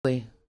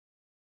Wait.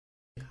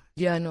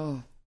 Yeah, I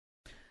know.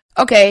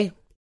 Okay.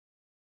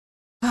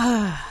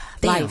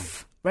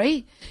 Life,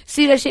 right?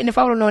 See that shit, and if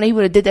I would have known he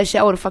would have did that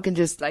shit, I would have fucking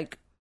just like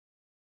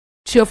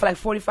chill for like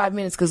 45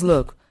 minutes. Cause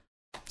look,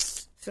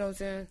 see what I'm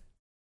saying?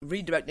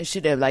 Redirect this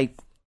shit there, like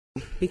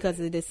because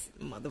of this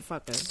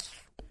motherfucker.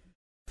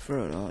 For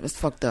real, though. That's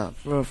fucked up.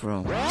 For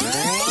real.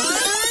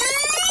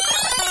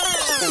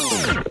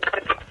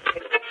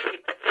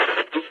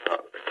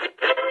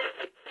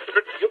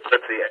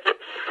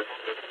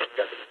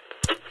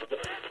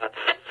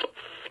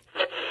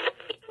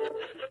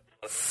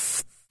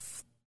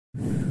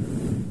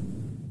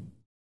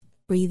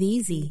 Breathe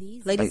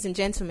easy. Ladies and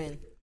gentlemen,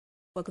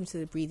 welcome to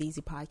the Breathe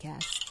Easy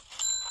podcast.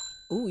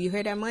 Ooh, you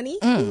heard that money?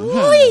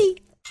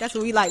 Mm-hmm. That's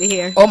what we like to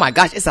hear. Oh my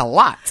gosh, it's a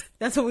lot.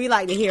 That's what we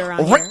like to hear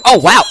around here. Oh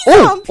wow.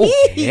 Ooh,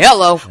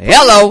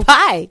 hello.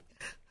 Hi.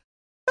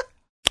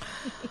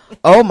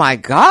 Oh my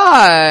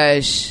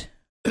gosh.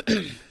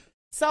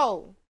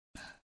 So,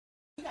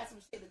 we got some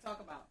shit to talk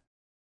about.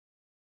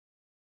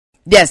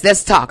 Yes,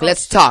 let's talk.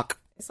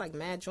 It's like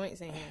mad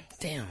joints in here.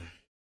 Damn.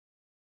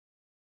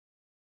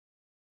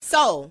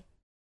 So,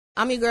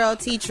 I'm your girl,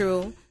 T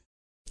True.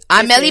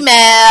 I'm Melly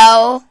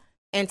Mel.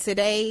 And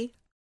today,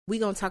 we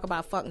gonna talk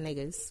about fuck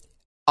niggas.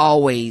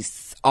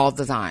 Always, all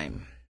the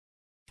time.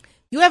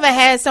 You ever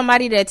had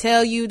somebody that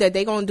tell you that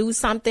they gonna do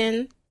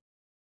something,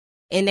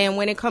 and then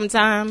when it come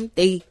time,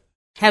 they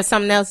have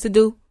something else to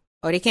do,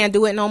 or they can't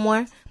do it no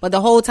more? But the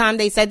whole time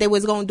they said they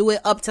was gonna do it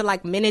up to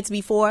like minutes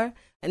before,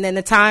 and then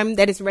the time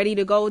that it's ready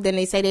to go, then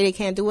they say that they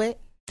can't do it?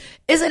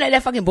 Isn't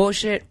that fucking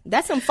bullshit?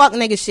 That's some fuck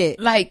nigga shit.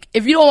 Like,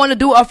 if you don't want to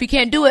do it or if you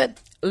can't do it,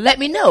 let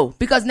me know.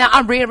 Because now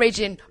I'm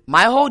rearranging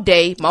my whole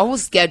day, my whole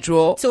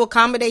schedule. To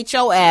accommodate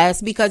your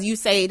ass because you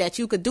say that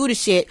you could do the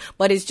shit,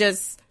 but it's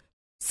just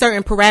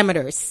certain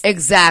parameters.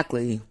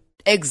 Exactly.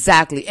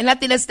 And I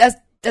think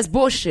that's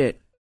bullshit.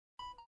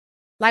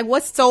 Like,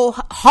 what's so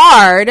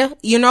hard,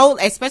 you know,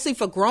 especially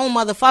for grown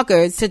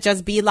motherfuckers to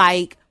just be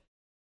like,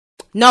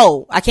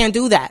 no, I can't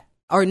do that.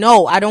 Or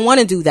no, I don't want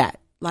to do that.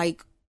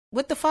 Like,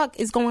 what the fuck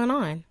is going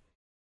on?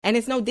 And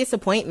it's no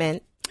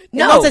disappointment.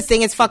 No. There's no such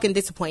thing as fucking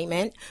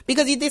disappointment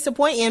because you're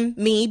disappointing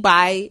me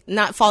by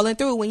not following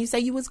through when you say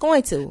you was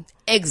going to.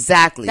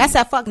 Exactly. That's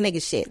that fuck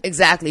nigga shit.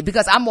 Exactly.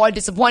 Because I'm more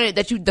disappointed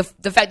that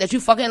the fact that you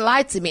fucking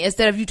lied to me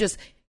instead of you just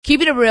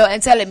keeping it real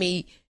and telling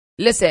me,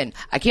 listen,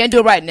 I can't do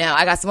it right now.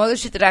 I got some other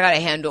shit that I gotta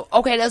handle.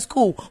 Okay, that's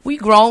cool. We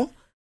grown.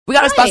 We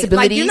got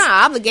responsibilities. Like, you're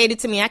not obligated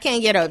to me. I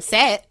can't get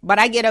upset, but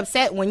I get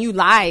upset when you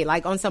lie,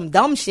 like on some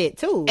dumb shit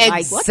too. Exactly.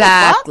 Like, what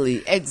the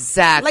fuck?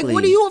 Exactly. Like,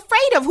 what are you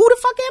afraid of? Who the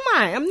fuck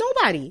am I? I'm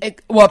nobody. And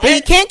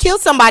you can't kill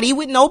somebody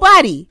with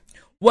nobody.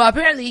 Well,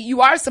 apparently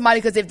you are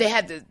somebody because if they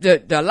had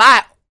the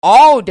lie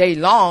all day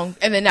long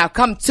and then now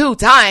come to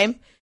time,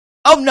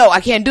 oh no, I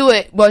can't do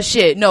it. Well,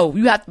 shit, no,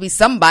 you have to be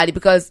somebody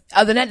because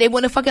other than that, they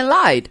wouldn't have fucking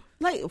lied.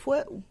 Like,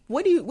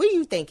 what do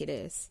you think it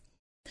is?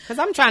 Because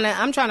I'm trying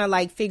to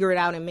like figure it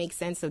out and make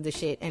sense of the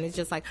shit, and it's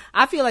just like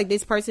I feel like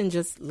this person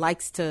just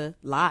likes to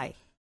lie.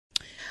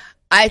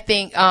 I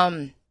think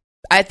I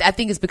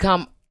think it's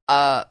become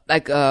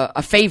like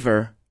a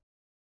favor,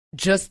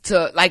 just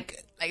to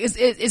like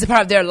it's a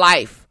part of their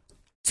life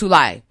to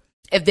lie.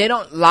 If they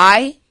don't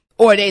lie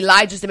or they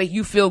lie just to make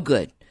you feel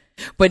good,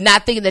 but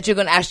not thinking that you're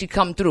gonna actually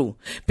come through,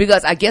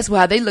 because I guess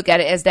how they look at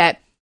it is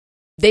that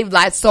they've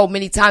lied so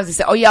many times. They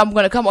say, oh yeah, I'm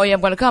going to come. Oh yeah,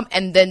 I'm going to come.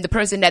 And then the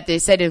person that they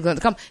said they were going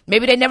to come,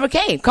 maybe they never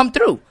come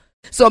through.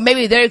 So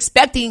maybe they're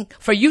expecting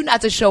for you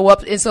not to show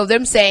up. And so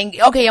them saying,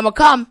 okay, I'm going to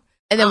come.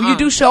 And then when you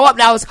do show up,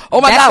 now it's,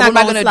 oh my God, what am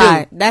I going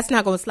to do? That's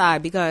not going to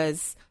slide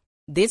because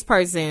this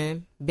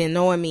person been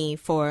knowing me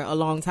for a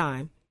long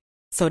time.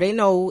 So they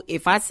know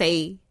if I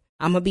say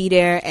I'm going to be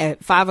there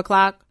at 5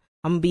 o'clock,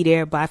 I'm going to be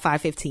there by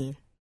 5:15.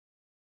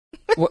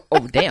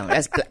 Oh damn,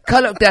 that's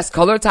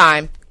color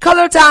time.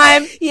 Color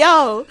time.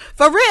 Yo,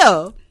 for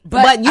real.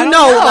 But you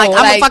know, like, I'm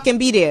gonna fucking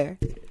be there.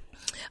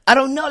 I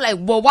don't know, like,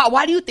 well,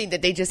 why do you think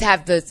that they just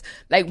have this,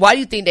 like, why do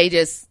you think they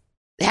just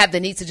have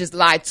the need to just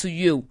lie to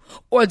you?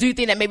 Or do you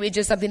think that maybe it's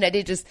just something that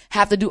they just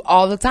have to do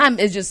all the time,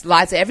 is just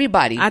lie to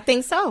everybody? I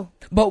think so.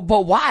 But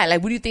why?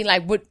 Like, what do you think,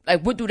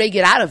 what do they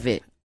get out of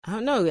it? I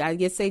don't know. I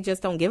guess they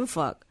just don't give a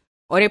fuck.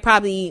 Or they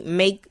probably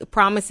make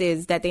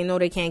promises that they know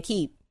they can't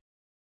keep.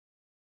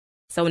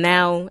 So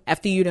now,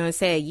 after you done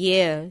said,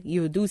 yeah,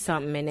 you'll do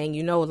something, and then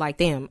you know, like,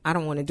 damn, I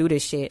don't want to do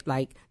this shit.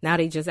 Like, now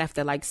they just have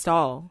to, like,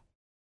 stall.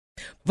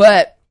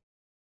 But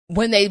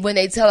when they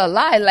tell a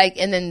lie, like,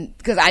 and then,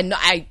 because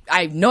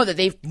I know that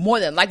they've more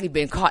than likely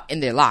been caught in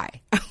their lie.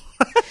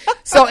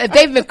 So if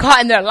they've been caught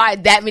in their lie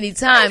that many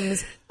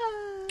times,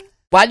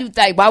 why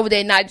would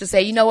they not just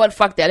say, you know what,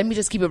 fuck that, let me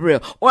just keep it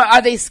real? Or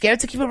are they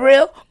scared to keep it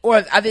real?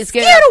 Or are they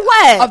scared of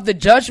what? Of the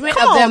judgment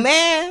Come of them? On,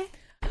 man.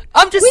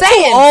 I'm just we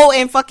saying. Too old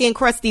and fucking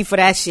crusty for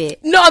that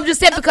shit. No, I'm just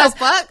saying because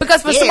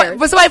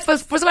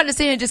for somebody to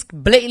sit here and just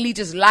blatantly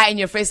just lie in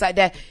your face like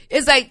that,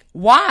 it's like,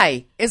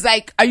 why? It's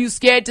like, are you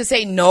scared to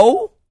say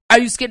no? Are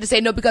you scared to say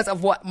no because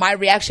of what my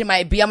reaction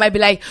might be? I might be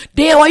like,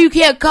 damn, why you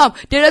can't come?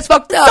 Damn, that's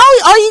fucked up.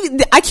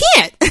 I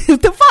can't.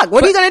 the fuck?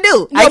 What are you gonna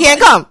do? I can't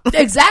come.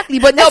 Exactly,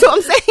 but that's what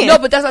I'm saying. No,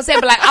 but that's what I'm saying.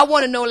 But like, I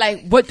want to know,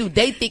 like, what do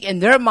they think in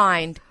their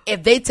mind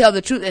if they tell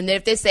the truth, and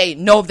if they say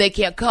no, they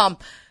can't come.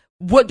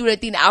 What do they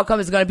think the outcome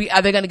is going to be?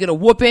 Are they going to get a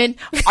whooping?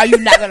 Are you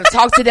not going to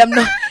talk to them?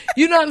 No,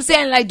 you know what I'm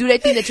saying? Like, do they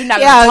think that you're not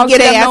going to talk to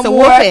them no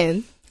more?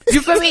 Whooping.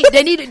 You feel me?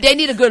 They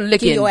need a good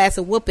licking. Give your ass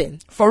a whooping.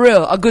 For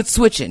real, a good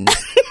switching.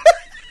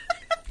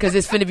 Because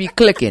it's finna be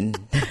clicking.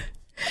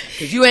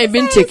 Because you ain't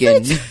been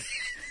ticking. You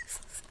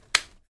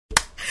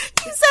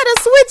said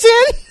a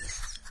switching.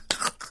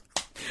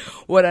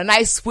 With a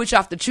nice switch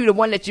off the tree, the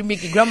one that you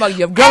make your grandma used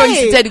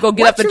to tell to go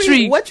get up the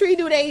tree. What tree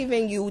do they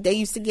even use? They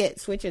used to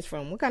get switches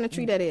from. What kind of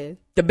tree that is?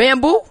 The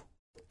bamboo?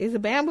 Is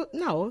it bamboo?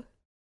 No.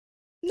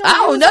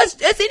 Oh, that's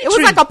any tree. It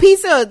was like a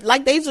piece of,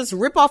 like they just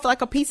rip off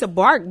like a piece of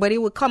bark, but it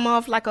would come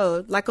off like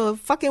a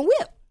fucking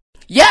whip.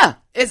 Yeah,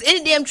 it's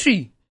any damn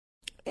tree.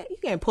 You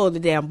can't pull the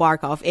damn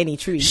bark off any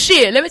tree.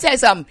 Shit, let me tell you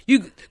something. You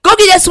go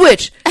get that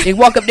switch. They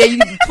walk up there, you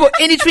put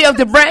any tree off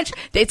the branch,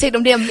 they take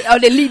them damn,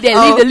 they leave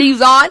the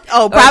leaves on.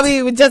 Oh, probably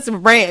it was just a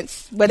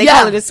branch, but they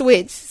call it a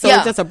switch. So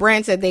it's just a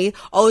branch that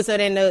so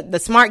then the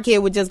smart kid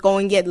would just go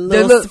and get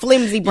little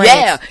flimsy branch.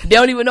 Yeah, they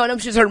don't even know them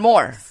shits hurt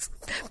more.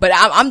 But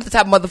I'm the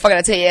type of motherfucker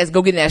that tell you ass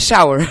go get in that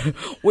shower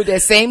with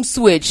that same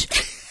switch.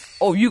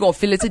 Oh, you gonna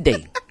feel it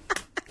today.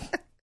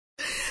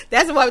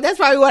 That's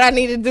probably what I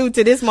need to do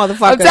to this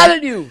motherfucker. I'm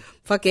telling you.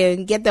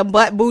 Fucking get the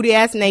butt booty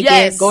ass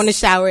naked, go in the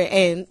shower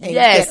and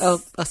get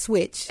a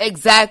switch.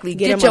 Exactly.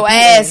 Get your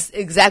ass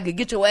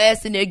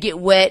in there, get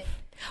wet.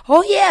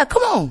 Oh yeah,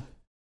 come on.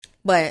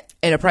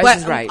 And the price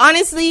is right.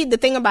 Honestly, the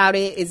thing about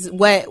it is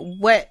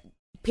what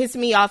pissed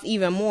me off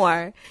even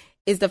more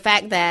is the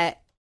fact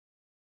that,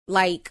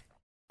 like,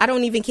 I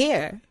don't even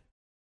care.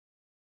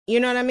 You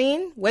know what I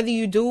mean? Whether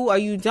you do or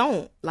you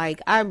don't,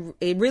 like,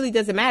 it really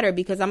doesn't matter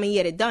because I'm gonna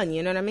get it done.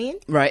 You know what I mean?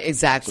 Right.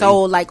 Exactly.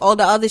 So, like, all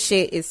the other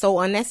shit is so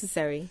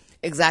unnecessary.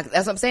 Exactly.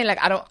 That's what I'm saying. Like,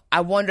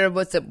 I wonder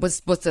what's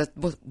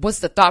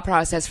the thought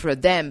process for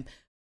them?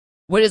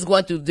 What is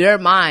going through their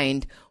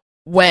mind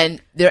when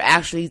they're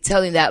actually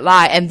telling that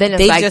lie? And then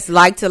it's just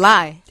like to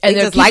lie. And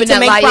they just like to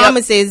make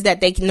promises that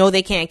they know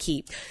they can't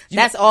keep.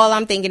 That's all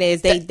I'm thinking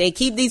is they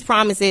keep these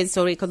promises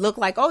so they could look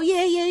like, oh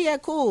yeah,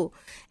 cool.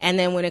 And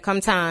then when it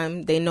comes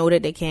time, they know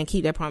that they can't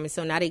keep that promise.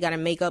 So now they got to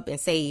make up and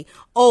say,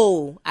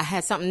 oh, I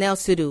had something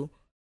else to do.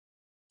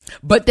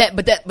 But that's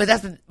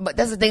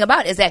the thing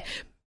about it is that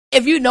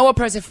if you know a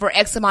person for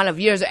X amount of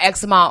years or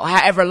X amount,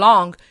 however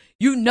long,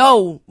 you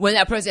know when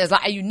that person is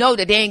lying, you know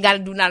that they ain't got to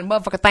do not a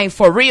motherfucking thing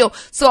for real.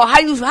 So how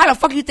the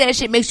fuck you think that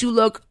shit makes you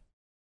look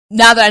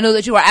now that I know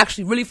that you are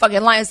actually really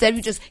fucking lying instead of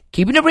you just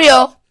keeping it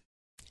real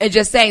and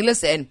just saying,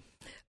 listen,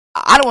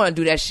 I don't want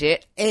to do that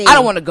shit. Hey. I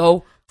don't want to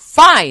go.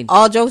 Fine.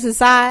 All jokes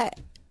aside,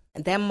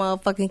 that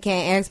motherfucking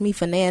can't ask me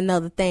for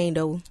another thing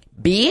though.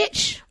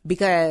 Bitch.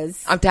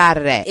 Because I'm tired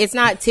of that. It's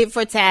not tit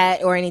for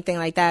tat or anything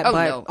like that. Oh,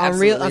 but no,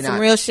 on some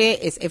real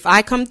shit, is if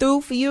I come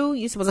through for you,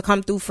 you're supposed to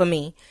come through for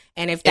me.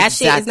 And if that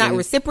shit is not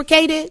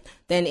reciprocated,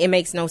 then it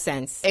makes no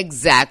sense.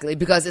 Exactly.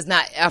 Because it's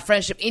not a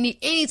friendship,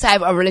 any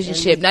type of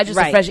relationship, not just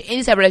a friendship,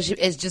 any type of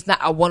relationship, it's just not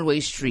a one-way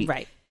street.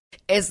 Right.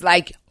 It's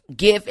like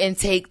give and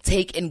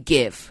take and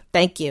give.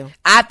 Thank you.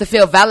 I have to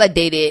feel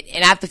validated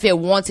and I have to feel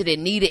wanted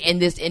and needed in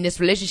this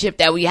relationship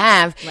that we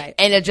have. Right.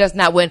 And it's just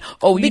not when,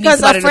 you need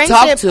somebody to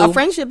talk to. A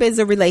friendship is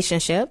a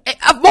relationship.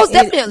 Most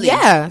definitely.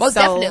 Most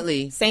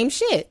definitely. Same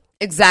shit.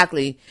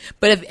 Exactly.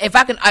 But if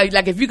I can,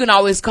 if you can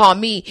always call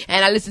me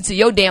and I listen to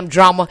your damn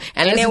drama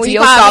and listen to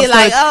your soft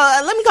like,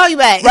 let me call you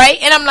back. Right?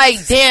 And I'm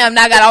like, damn,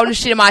 now I got all this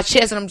shit in my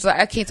chest and I'm just like,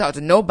 I can't talk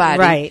to nobody.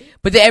 Right.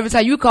 But then every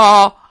time you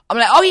call, I'm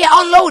like, oh yeah,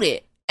 unload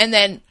it. And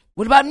then,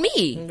 what about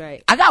me?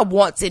 Right. I got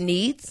wants and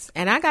needs.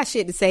 And I got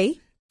shit to say.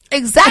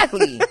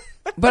 Exactly.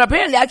 But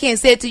apparently I can't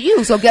say it to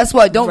you. So guess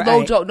what? Don't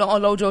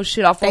unload your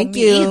shit off on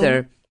me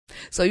either.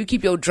 So you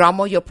keep your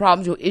drama, your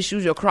problems, your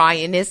issues, your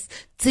cryingness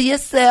to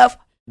yourself.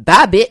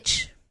 Bye,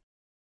 bitch.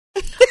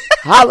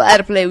 Holla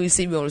at a player when you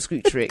see me on the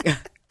street trick.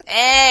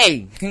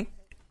 Hey.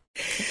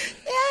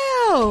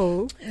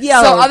 Yo.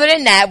 So other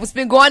than that, what's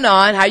been going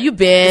on? How you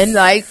been?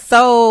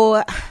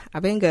 So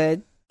I've been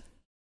good.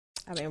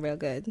 I've been real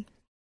good.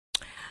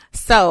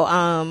 So,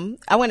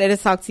 I wanted to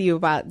talk to you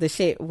about the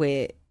shit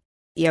with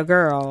your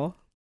girl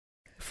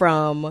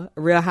from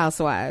Real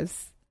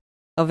Housewives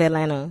of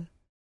Atlanta,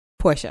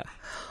 Portia.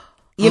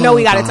 You know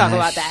we got to talk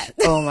about that.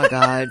 Oh my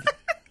God.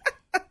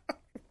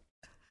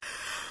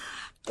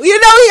 You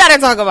know we got to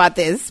talk about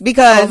this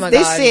because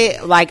this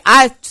shit, like,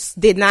 I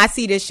did not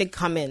see this shit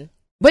coming.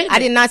 I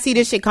did not see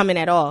this shit coming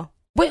at all.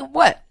 Wait,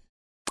 what?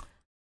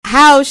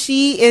 How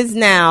she is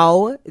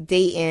now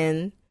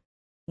dating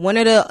one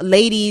of the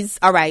ladies.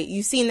 All right,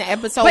 you seen the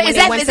episode when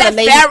they went to the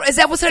lady. Is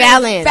that what's her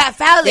name?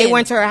 Fallon. They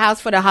went to her house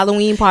for the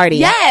Halloween party.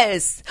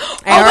 Yes.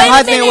 And her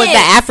husband was the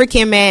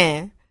African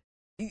man.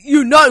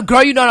 You know,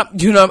 girl,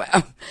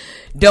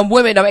 them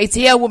women, them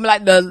ATL women,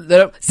 like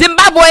the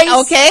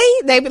Zimbabweans. Okay,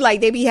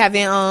 they be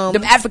having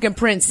them African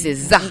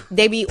princes.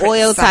 They be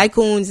oil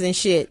tycoons and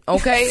shit.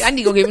 Okay, I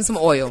need to go give him some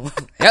oil.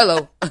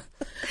 Hello,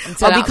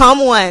 or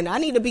become one. I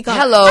need to become.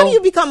 Hello, how do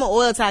you become an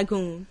oil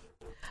tycoon?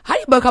 How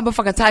do you become a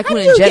fucking tycoon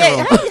in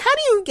general? How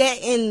do you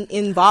get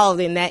involved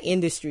in that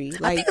industry?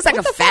 Like, I think it's like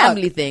a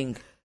family thing.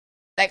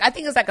 Like, I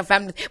think it's like a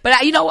family, but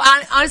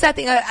honestly, I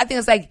think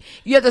it's like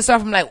you have to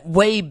start from like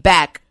way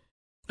back.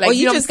 Like, or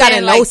you just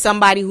gotta know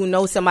somebody who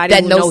knows somebody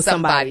who knows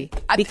somebody.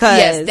 Because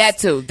yes, that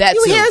too.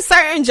 You hear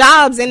certain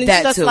jobs and it's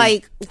that just too.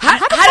 like, how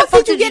the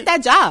fuck did you get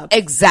that job?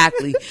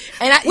 Exactly.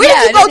 And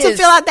where did you go to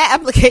fill out that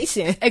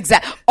application?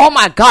 Exactly. Oh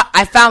my God,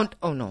 I found.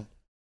 Oh no.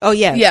 Oh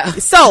yeah. Yeah.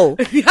 So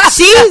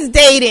she's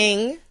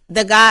dating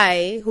the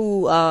guy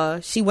who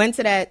she went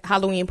to that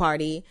Halloween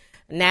party.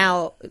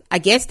 Now I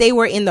guess they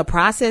were in the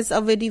process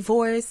of a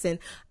divorce, and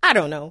I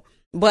don't know,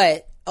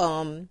 but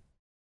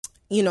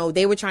you know,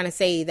 they were trying to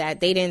say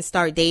that they didn't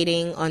start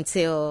dating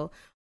until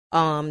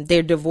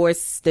the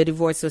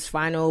divorce was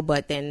final,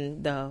 but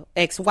then the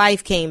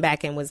ex-wife came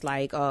back and was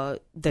like,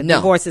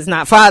 divorce is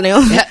not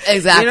final. Yeah,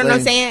 exactly. You know what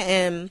I'm saying?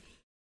 And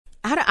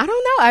I don't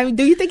know.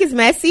 Do you think it's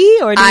messy,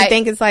 or do you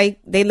think it's like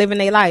they living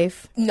their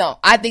life? No,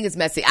 I think it's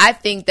messy. I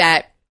think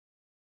that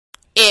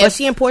but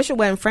she and Portia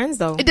weren't friends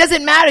though. It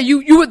doesn't matter.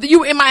 You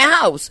were in my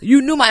house.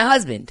 You knew my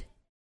husband.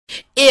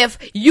 If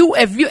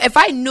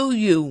I knew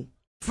you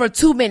for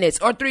 2 minutes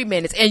or 3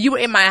 minutes and you were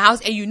in my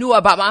house and you knew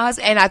about my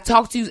husband and I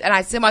talked to you and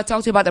I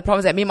talked to you about the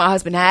problems that me and my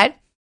husband had,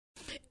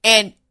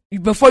 and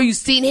before you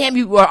seen him,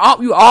 you were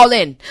all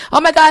in.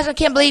 Oh my gosh, I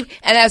can't believe.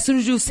 And as soon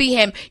as you see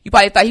him, you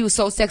probably thought he was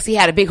so sexy, he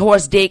had a big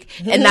horse dick,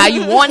 and now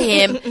you want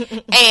him.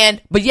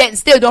 But yet and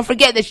still, don't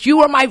forget that you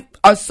were my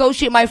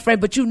associate, my friend,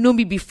 but you knew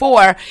me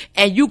before,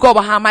 and you go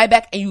behind my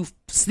back and you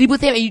sleep with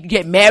him and you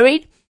get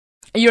married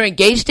and you're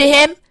engaged to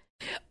him.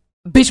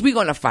 Bitch, we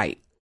gonna fight.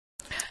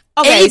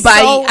 Okay,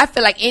 I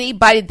feel like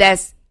anybody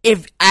that's,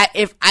 if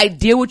I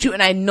deal with you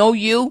and I know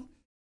you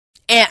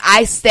and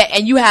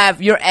and you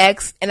have your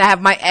ex and I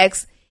have my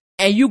ex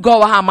and you go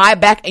behind my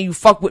back and you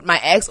fuck with my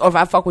ex, or if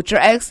I fuck with your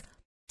ex,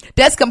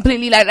 that's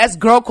completely like, that's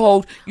girl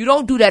code. You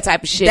don't do that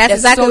type of shit. That's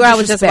exactly what I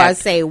was just about to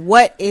say.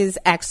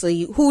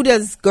 Who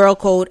does girl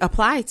code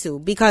apply to?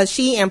 Because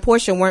she and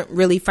Portia weren't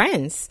really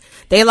friends.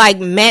 They like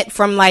met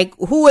from like,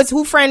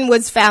 who friend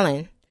was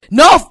Fallon?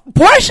 No,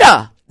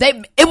 Portia.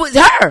 It was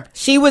her.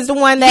 She was the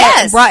one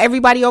that brought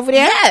everybody over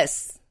there.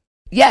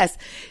 Yes.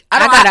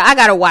 I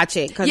gotta watch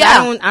it because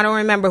I don't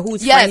remember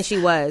whose friend she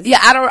was. Yeah,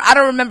 I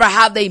don't remember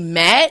how they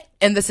met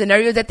and the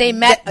scenario that they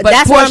met. But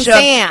that's Portia, what I'm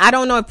saying. I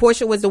don't know if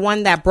Portia was the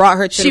one that brought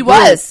her to the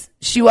group.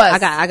 She was. I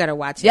gotta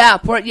watch it. Yeah,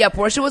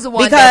 Portia was the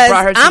one that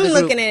brought her to the group.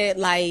 I'm looking at it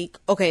like,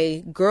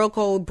 okay, girl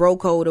code, bro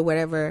code, or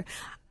whatever.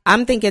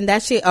 I'm thinking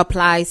that shit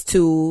applies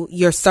to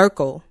your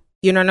circle.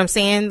 You know what I'm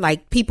saying?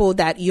 Like people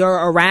that you're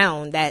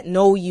around that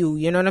know you.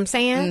 You know what I'm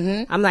saying?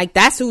 Mm-hmm. I'm like,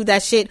 that's who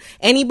that shit.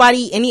 Any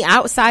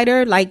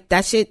outsider, like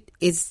that shit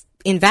is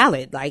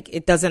invalid. Like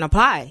it doesn't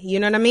apply. You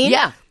know what I mean?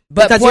 Yeah.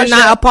 But because Portia, you're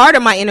not a part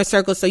of my inner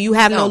circle, so you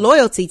have no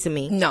loyalty to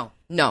me. No,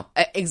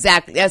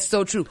 exactly. That's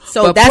so true.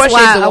 So but that's Portia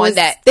why I was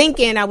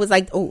thinking. I was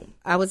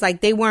like,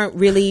 they weren't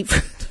really.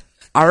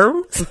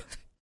 Don't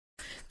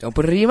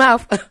put it in your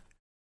mouth.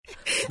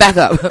 Back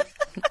up.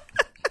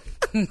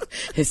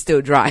 It's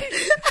still dry.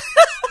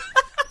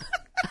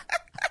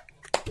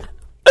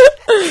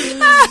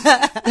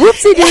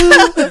 Whoopsie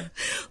doo.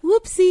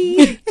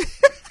 Whoopsie.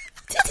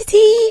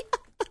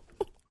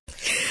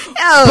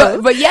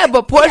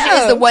 But Portia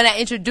is the one that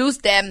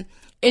introduced them.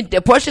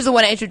 Portia's the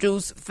one that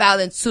introduced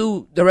Fallon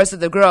to the rest of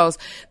the girls.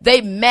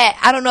 They met.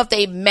 I don't know if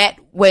they met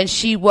when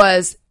she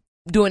was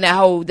doing that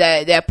whole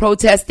that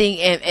protesting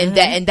and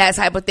that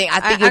type of thing. I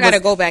think I gotta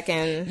go back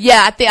and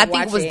I think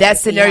it was that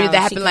scenario that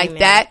happened like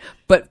that.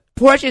 But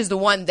Portia is the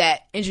one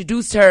that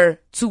introduced her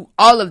to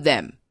all of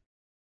them.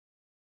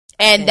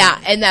 And now,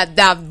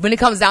 when it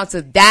comes down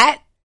to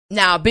that,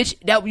 now, bitch,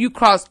 that you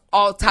crossed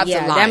all types of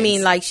lines. Yeah, that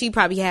mean like she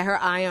probably had her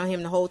eye on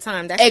him the whole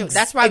time.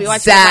 That's probably why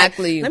she was like,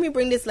 let me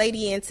bring this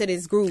lady into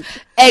this group, so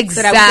that we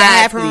can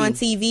have her on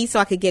TV, so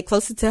I could get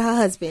closer to her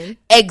husband.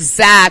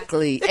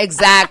 Exactly.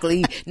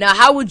 Now,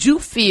 how would you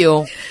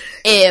feel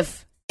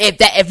if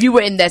you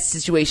were in that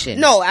situation?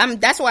 No,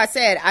 that's why I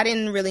said I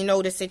didn't really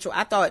know the situation.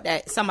 I thought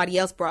that somebody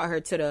else brought her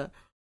to the.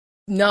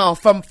 No,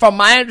 from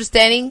my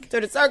understanding,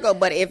 to the circle.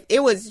 But if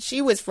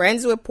she was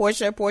friends with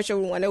Portia was the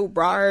one who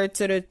brought her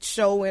to the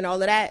show and all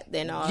of that,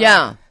 then what's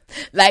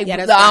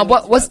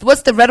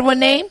the red one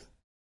name?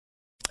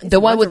 The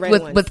one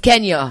with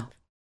Kenya.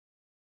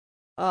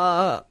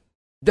 The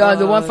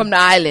one from the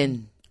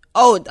island.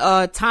 Oh,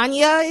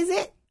 Tanya, is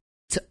it?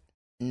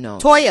 No,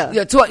 Toya.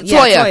 Yeah,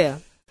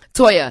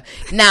 Toya.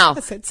 Now, I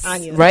said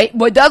Tanya, right?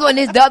 But the other one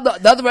is the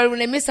other red one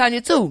name is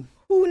Tanya too.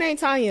 Who named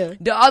Tanya?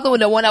 The other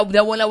one, the one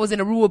that was in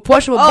the room with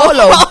Portia with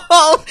Bolo.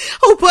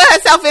 Who put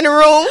herself in the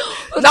room?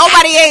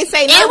 Nobody ain't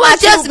saying nothing. It was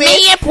just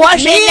me and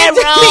Portia in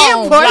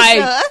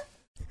that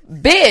room.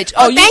 bitch.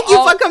 Thank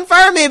you for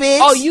confirming, bitch.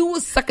 Oh, you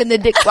was sucking the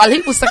dick while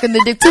he was sucking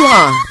the dick too,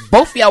 huh?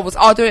 Both of y'all was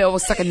all three of y'all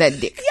was sucking that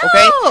dick. Yo.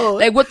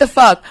 Okay, like what the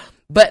fuck?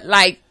 But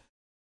like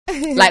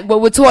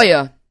with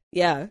Toya,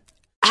 yeah,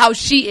 how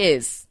she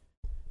is.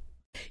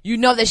 You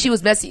know that she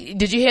was messy.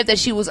 Did you hear that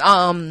she was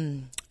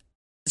Jusador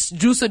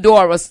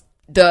was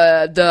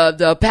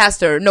the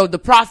pastor? No, the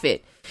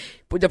prophet.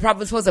 The prophet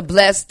was supposed to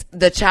bless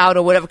the child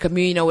or whatever,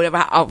 communion or whatever,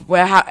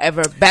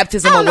 however,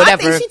 baptism or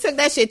whatever. I think she took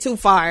that shit too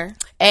far.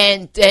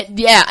 And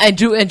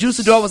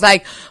Jusador was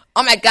like,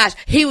 oh my gosh,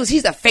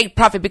 he's a fake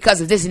prophet because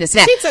of this and this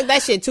and that. She took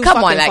that shit too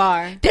fucking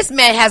far. This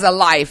man has a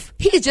life.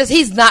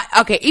 He's not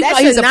okay. Even that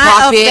though he's a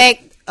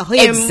prophet.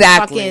 Affect him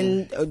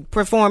fucking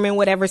performing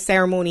whatever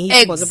ceremony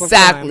he's supposed to perform.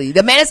 Exactly.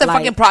 The man is a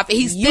fucking prophet.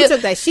 You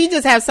took that. She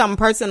just has something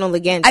personal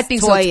against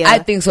Toya. I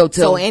think so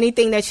too. So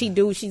anything that she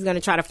do, she's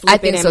gonna try to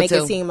flip it and make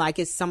it seem like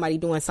it's somebody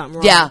doing something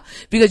wrong. Yeah,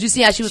 because you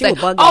see how she was like,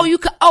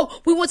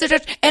 we went to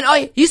church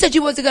and you said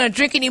you wasn't gonna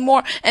drink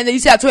anymore, and then you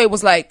see how Toya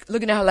was like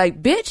looking at her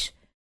like, bitch,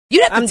 you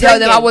didn't have to tell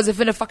them I wasn't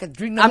finna fucking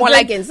drink no more.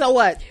 Drinking, like, so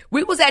what?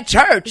 We was at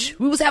church.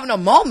 We was having a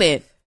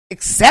moment.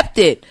 Accept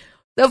it.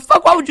 The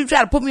fuck? Why would you try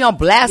to put me on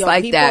blast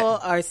like that? People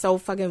are so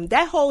fucking.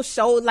 That whole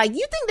show, like,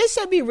 you think this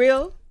should be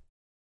real?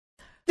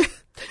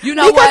 You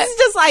know because what? It's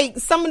just like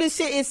some of this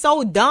shit is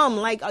so dumb.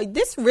 Like, are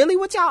this really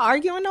what y'all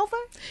arguing over?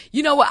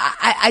 You know what?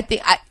 I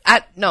think it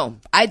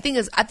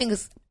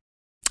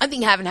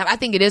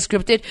is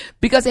scripted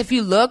because if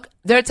you look,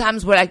 there are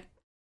times where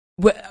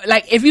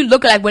if you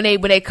look like when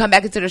they come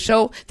back into the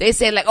show, they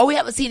say like, oh, we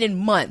haven't seen in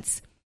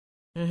months.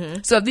 Mm-hmm.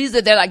 So if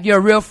they're like your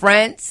real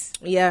friends.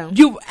 Yeah.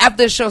 You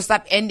after the show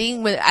stops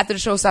ending, after the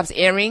show stops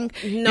airing,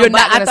 you're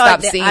not gonna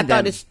stop seeing them.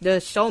 I thought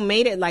the show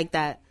made it like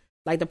that,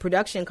 like the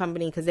production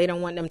company, because they don't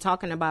want them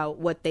talking about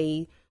what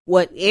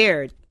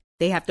aired.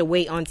 They have to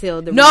wait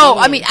until the. No,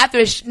 I mean after.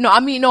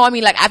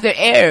 Like after it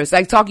airs,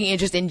 like talking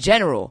just in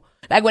general.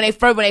 Like when they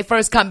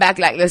first come back,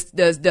 like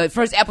the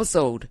first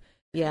episode.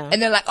 Yeah. And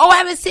they're like, oh, I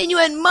haven't seen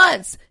you in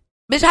months.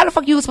 Bitch, how the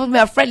fuck you supposed to be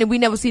a friend and we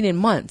never seen in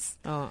months?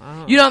 You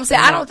know what I'm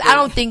saying? I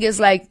don't think it's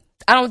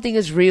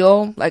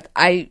real. Like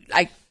I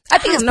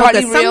think it's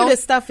partly real. Some of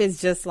this stuff is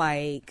just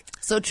like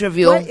so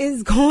trivial. What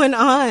is going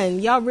on?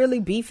 Y'all really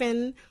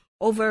beefing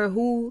over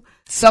who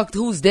sucked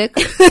whose dick?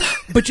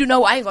 But you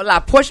know, I ain't gonna lie.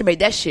 Portia made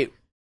that shit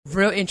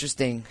real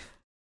interesting.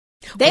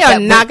 They are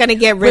not gonna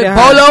get rid of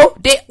her. Bolo,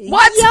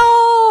 what?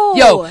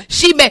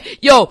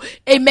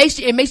 It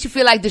makes you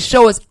feel like the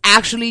show is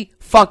actually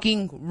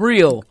fucking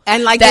real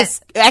and like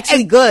it's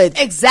actually good.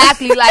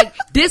 Exactly. Like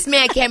this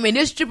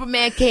stripper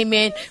man came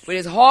in with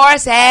his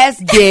horse ass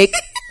dick.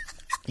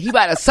 He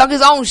about to suck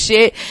his own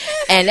shit,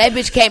 and that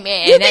bitch came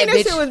in. You and think that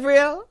bitch shit was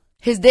real?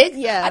 His dick?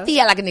 Yeah. I think he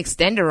had like an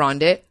extender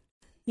on it.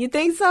 You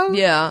think so?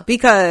 Yeah.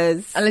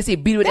 Because unless he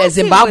beat with that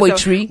Zimbabwe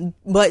tree.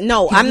 But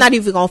no, I'm not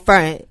even gonna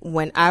front.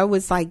 When I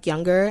was like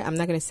younger, I'm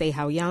not gonna say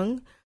how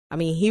young. I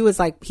mean, he was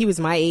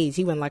my age.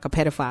 He wasn't like a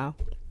pedophile.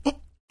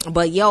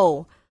 But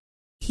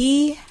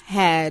he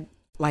had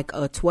like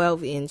a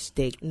 12-inch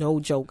dick, no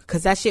joke.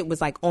 Cause that shit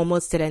was like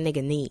almost to that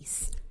nigga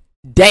knees.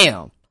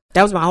 Damn.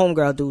 That was my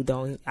homegirl dude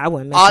though. I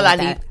wouldn't mess with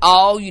that.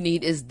 All you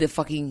need is the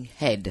fucking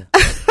head.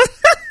 All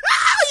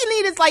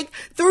you need is like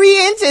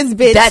 3 inches,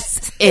 bitch.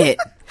 That's it.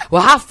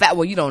 Well, how fat?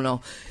 Well, you don't know.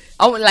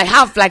 Oh,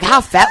 how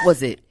fat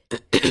was it?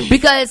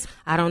 Because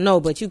I don't know,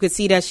 but you could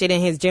see that shit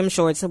in his gym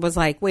shorts. It was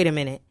like, wait a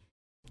minute.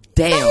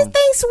 Damn. That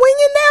thing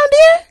swinging down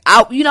there?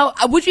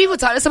 Would you even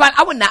talk to somebody?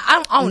 I would not.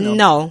 I don't know.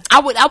 No.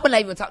 I would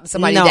not even talk to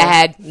somebody that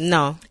had.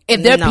 No.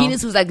 If their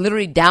penis was like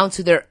literally down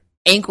to their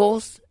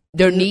ankles,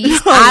 their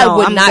knees, I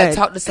would not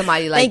talk to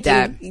somebody like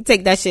that. You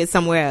take that shit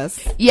somewhere else.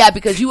 Yeah,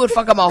 because you would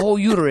fuck up my whole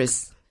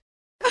uterus.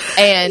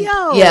 And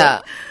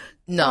yeah.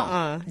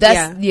 No.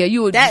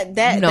 You would.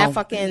 That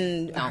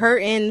fucking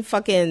hurting,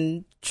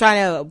 fucking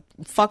trying to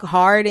fuck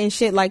hard and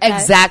shit like that.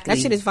 Exactly. That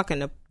shit is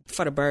fucking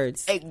for the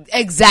birds.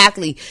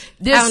 Exactly.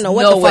 I don't know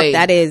what the fuck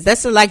that is.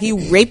 That's like you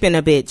raping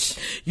a bitch.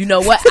 You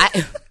know what?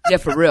 Yeah,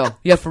 for real.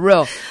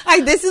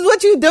 Like, this is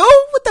what you do?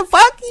 What the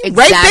fuck? You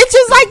rape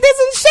bitches like this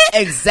and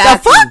shit?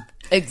 Exactly. The fuck?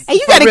 And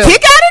you got a kick out of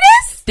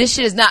this? This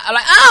shit is not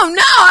like, oh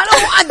no,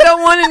 I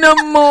don't want it no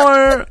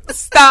more.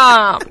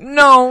 Stop.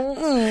 No.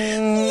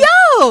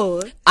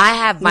 Yo. I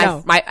have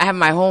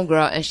my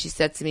homegirl, and she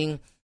said to me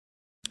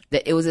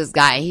that it was this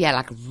guy, and he had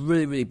like a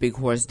really, really big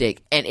horse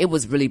dick, and it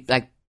was really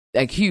like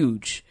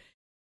huge.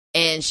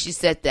 And she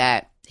said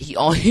that he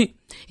only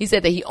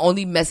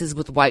messes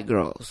with white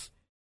girls.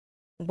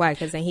 Why?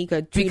 Because then he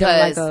could treat them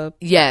like a...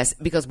 Yes,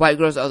 because white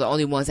girls are the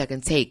only ones that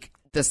can take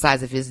the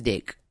size of his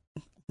dick.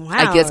 Wow.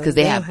 I guess because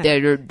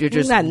they're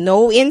just got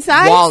no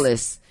inside.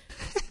 Wallless.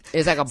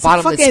 It's like a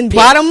bottomless fucking pit.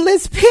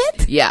 Bottomless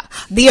pit. Yeah,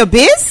 the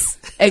abyss.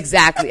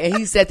 Exactly. And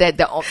he said that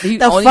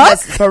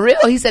for real.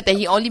 He said that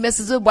he only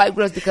messes with white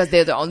girls because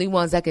they're the only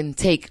ones that can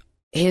take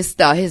his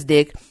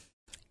dick.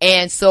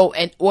 And so,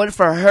 in order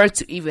for her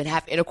to even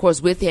have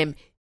intercourse with him,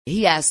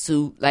 he has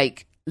to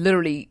like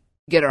literally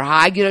get her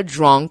high, get her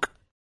drunk.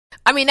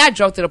 I mean, not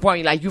drunk to the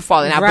point like you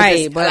falling out,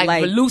 right? But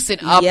like loosen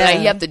up, like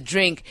you have to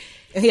drink.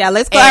 Yeah,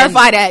 let's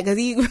clarify that because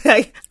he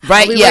like,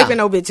 right, be yeah, raping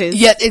no bitches.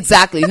 Yeah,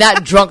 exactly.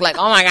 Not drunk like,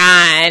 oh my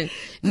god.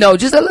 No,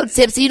 just a little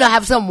tipsy.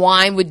 Have some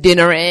wine with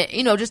dinner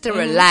and just to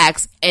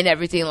relax and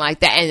everything like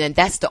that. And then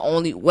that's the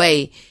only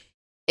way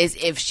is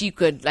if she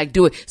could like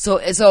do it. So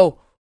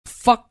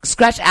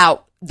scratch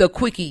out the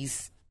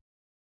quickies.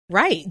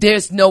 Right.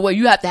 There's no way.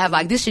 You have to have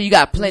like this shit. You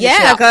got plenty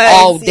yeah, shit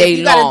all day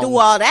you long. You gotta do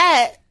all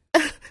that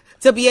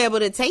to be able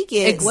to take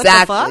it. Exactly.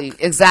 What the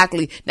fuck?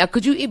 Exactly. Now,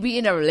 could you be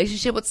in a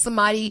relationship with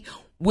somebody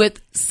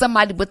with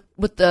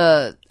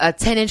a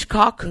 10-inch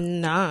cock?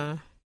 Nah.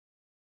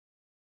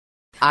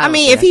 I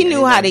mean, if he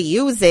knew how to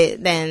use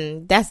it,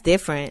 then that's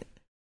different.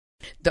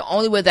 The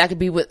only way that I could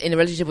be in a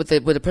relationship with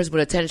a person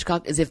with a 10-inch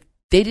cock is if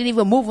they didn't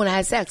even move when I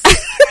had sex.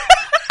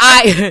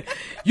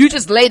 You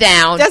just lay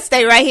down. Just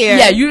stay right here.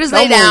 Yeah, you just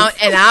lay down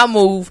and I'll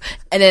move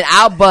and then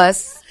I'll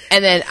bust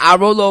and then I'll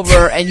roll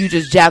over and you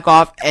just jack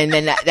off and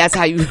then that's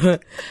how you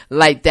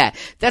like that.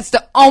 That's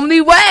the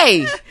only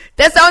way.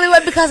 That's the only way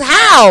because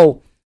how?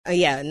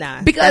 Yeah,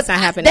 nah. Because that's not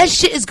happening. That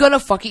shit is gonna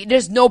fuck you.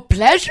 There's no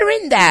pleasure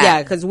in that.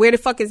 Yeah, because where the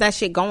fuck is that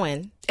shit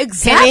going?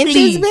 Exactly. 10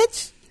 inches,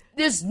 bitch?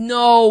 There's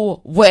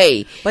no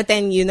way. But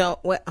then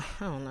what? I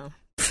don't know.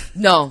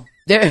 No,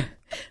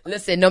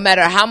 listen, no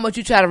matter how much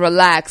you try to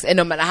relax and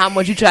no matter how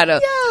much you try to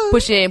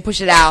push it in,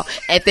 push it out,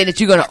 and think that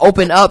you're going to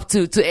open up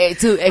to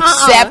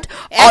accept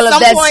all of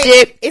that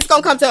shit. It's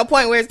going to come to a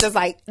point where it's just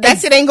like, that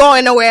shit ain't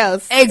going nowhere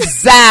else.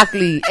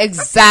 Exactly.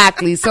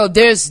 So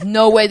there's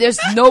no way, there's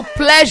no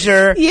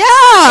pleasure.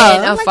 Yeah.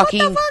 In a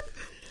fucking,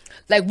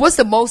 like, what's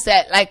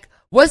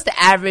the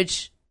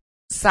average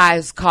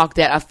size cock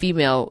that a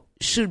female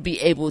should be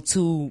able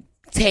to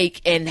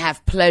take and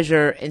have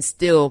pleasure and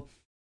still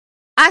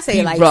I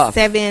say like rough.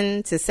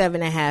 7 to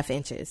 7.5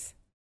 inches.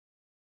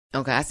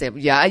 Okay, I said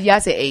I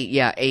say 8.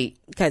 Yeah, 8.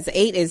 Because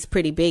 8 is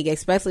pretty big,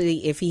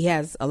 especially if he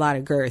has a lot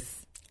of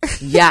girth.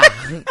 Yeah,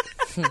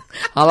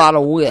 a lot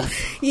of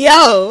width.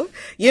 Yo,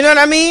 you know what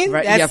I mean?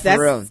 Right? That's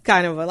real.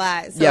 Kind of a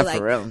lot. So yeah, like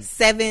for real.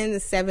 7 to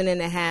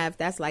 7.5.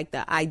 That's like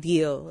the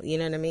ideal. You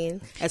know what I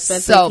mean?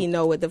 Especially if you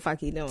know what the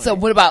fuck you doing. So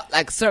what about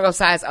like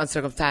circumcised,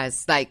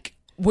 uncircumcised? Like,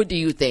 what do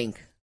you think?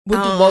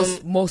 What do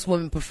most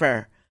women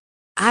prefer?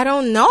 I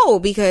don't know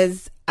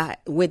because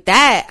with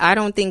that, I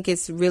don't think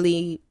it's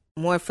really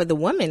more for the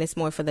woman. It's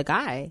more for the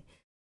guy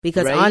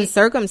because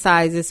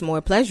uncircumcised is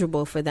more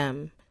pleasurable for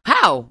them.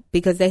 How?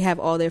 Because they have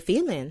all their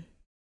feeling.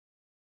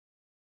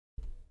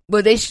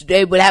 But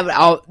they would have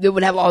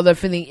all their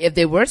feeling if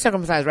they were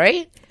circumcised,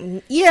 right?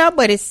 Yeah,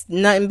 but it's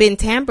nothing been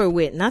tampered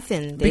with,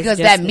 nothing. Because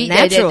that meat,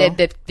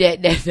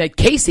 that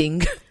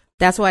casing.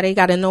 That's why they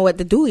got to know what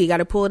to do. You got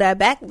to pull that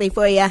back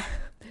before you.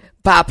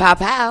 Pow, pow,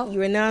 pow.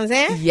 You know what I'm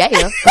saying?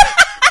 Yeah.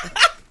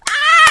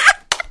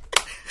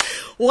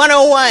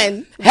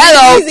 101.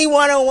 Hello. Easy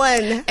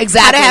 101.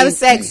 Exactly. How to have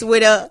sex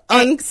with a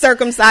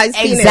uncircumcised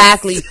penis.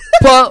 Exactly.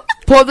 Pull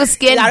the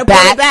skin back.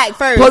 Pull it back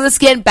first. Pull the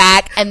skin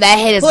back, and that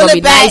head is going to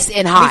be nice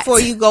and hot. Before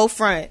you go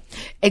front.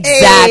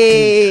 Exactly.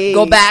 Hey.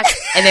 Go back,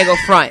 and then go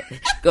front.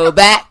 Go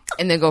back,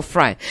 and then go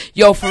front.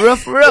 Yo, for real,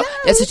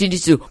 that's what you need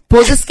to do.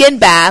 Pull the skin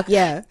back.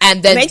 Yeah.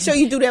 And then make sure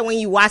you do that when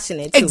you're washing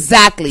it, too.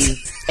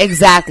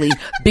 Exactly.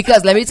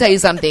 Because let me tell you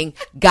something.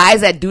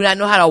 Guys that do not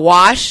know how to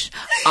wash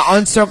an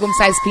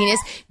uncircumcised penis,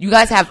 you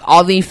guys have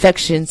all the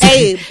infections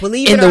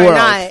believe in it the or world.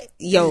 Not,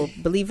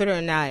 believe it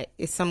or not,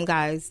 it's some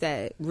guys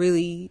that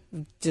really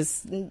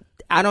just,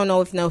 I don't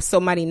know if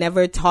somebody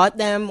never taught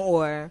them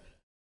or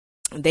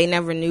they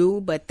never knew,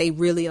 but they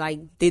really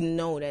didn't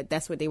know that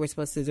that's what they were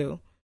supposed to do.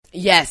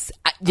 Yes.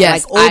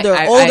 Like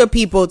older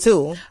people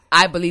too.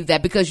 I believe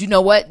that because you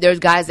know what? There's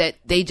guys that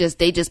they just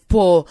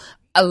pull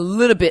a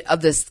little bit of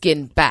the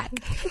skin back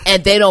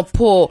and they don't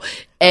pull.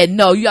 And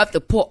no, you have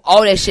to pull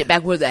all that shit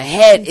back where the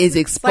head is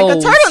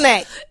exposed. Like a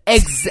turtleneck.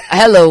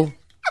 Hello.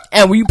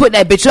 And when you put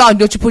that bitch on,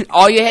 don't you put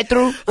all your head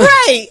through?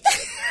 Right.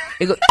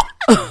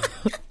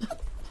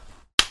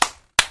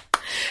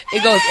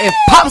 It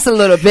pops a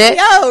little bit.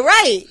 Yo,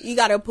 right. You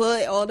gotta pull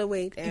it all the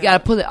way down. You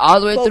gotta pull it all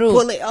the way through.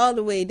 Pull it all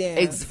the way down.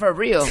 It's for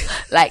real.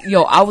 Like,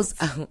 yo, I was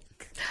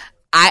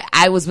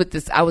with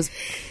this.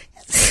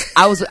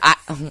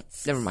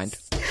 Never mind.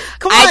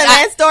 Come on,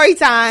 man. Story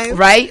time.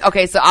 Right?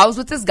 Okay, so I was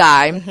with this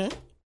guy,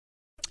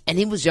 and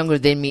he was younger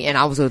than me, and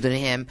I was older than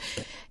him,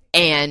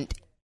 and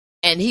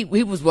he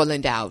was well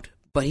endowed,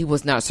 but he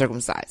was not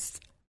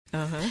circumcised.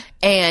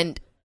 And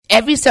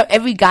every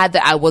guy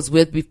that I was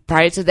with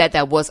prior to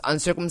that was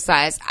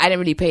uncircumcised, I didn't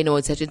really pay no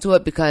attention to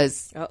it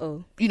because,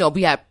 I never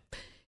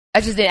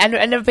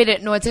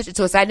paid no attention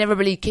to it, so I never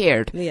really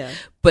cared. Yeah.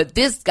 But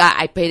this guy,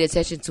 I paid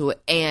attention to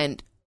it,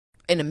 and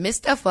in the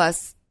midst of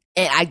us,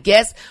 and I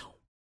guess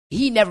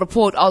he never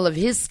pulled all of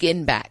his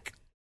skin back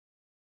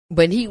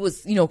when he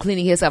was,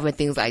 cleaning himself and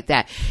things like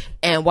that.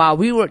 And while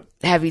we were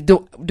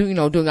doing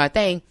our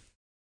thing,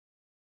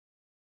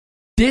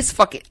 this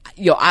fucking,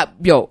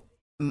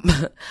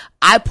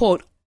 I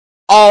pulled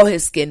all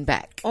his skin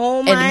back.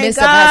 Oh my god! In the midst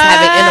of us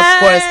having, and of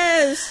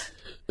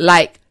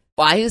course,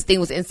 while his thing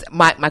was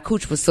my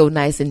cooch was so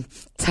nice and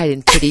tight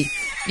and pretty,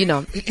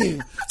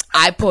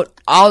 I put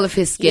all of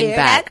his skin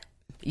back.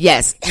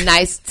 Yes,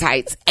 nice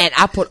tights. And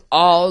I put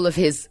all of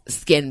his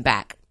skin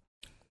back.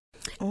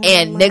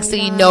 And next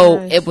thing you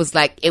know, it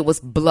was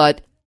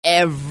blood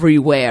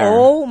everywhere.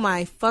 Oh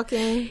my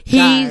fucking He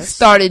gosh.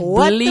 started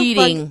What the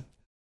bleeding.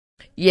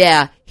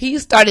 Yeah, he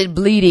started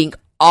bleeding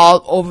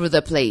all over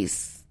the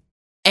place.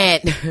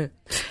 And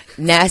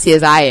nasty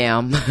as I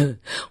am,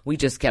 we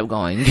just kept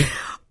going.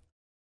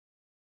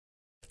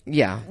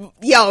 Yeah.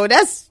 Yo,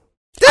 that's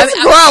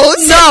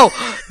gross. No,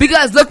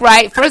 because look,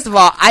 right. First of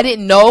all, I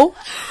didn't know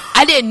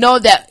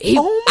that he.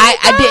 Oh my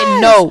I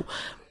didn't know.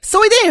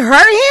 So it didn't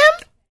hurt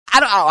him? I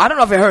don't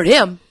know if it hurt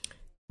him,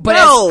 but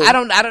Bro. I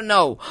don't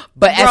know.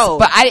 But Bro.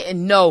 but I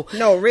didn't know.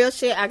 No, real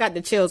shit. I got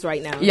the chills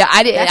right now. Yeah,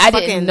 I That's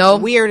didn't know.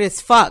 Weird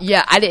as fuck.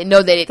 Yeah, I didn't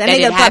know that it. That that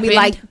nigga it probably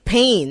happened. like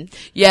pain.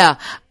 Yeah,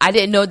 I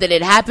didn't know that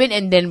it happened,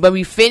 and then when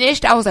we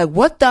finished, I was like,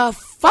 "What the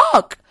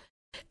fuck?"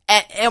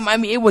 And I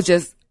mean, it was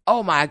just,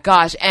 oh my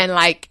gosh, and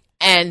I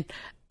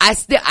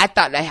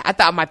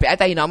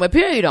thought you know my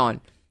period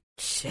on.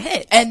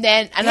 Shit. And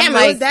then Damn, I'm it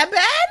like, was that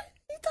bad?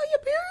 You thought your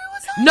period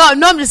was on?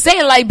 no, I'm just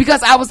saying, like,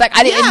 because I was like,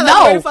 I didn't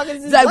know. Where the fuck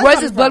is this blood where's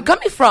coming this blood from?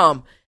 coming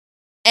from?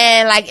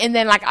 And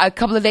then a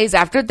couple of days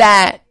after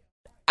that,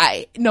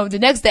 the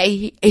next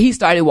day he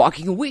started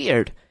walking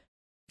weird.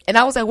 And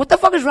I was like, what the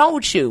fuck is wrong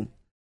with you?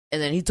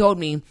 And then he told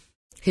me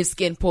his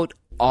skin pulled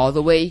all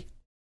the way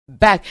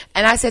back.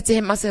 And I said to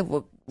him, I said,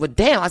 well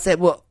damn. I said,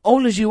 well,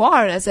 old as you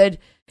are. And I said,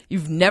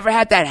 you've never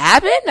had that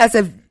happen? I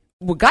said,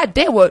 well,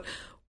 goddamn, what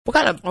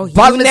kind of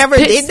You never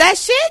did that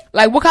shit?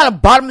 Like, what kind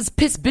of bottomless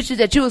piss bitches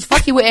that you was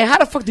fucking with, and how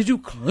the fuck did you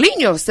clean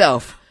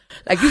yourself?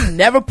 Like, you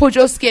never put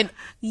your skin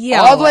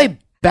all the way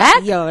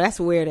back? Yo, that's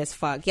weird as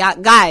fuck. Yeah,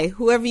 guy,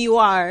 whoever you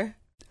are.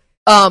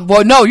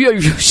 Well, no, you're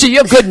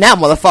good now,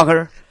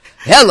 motherfucker.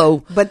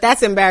 Hello. But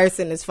that's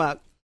embarrassing as fuck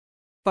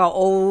for an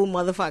old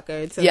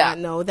motherfucker to not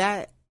know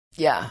that.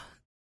 Yeah.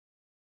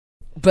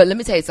 But let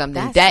me tell you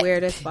something. That's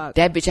weird as fuck.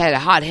 That bitch had a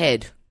hot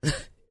head.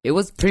 It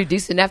was pretty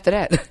decent after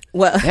that.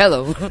 Well,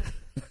 hello.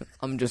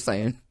 I'm just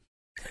saying.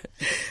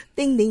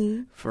 Ding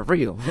ding. For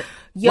real.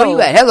 Yo, where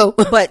you at? Hello.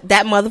 But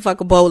that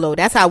motherfucker Bolo,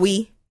 that's how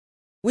we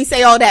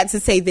say all that to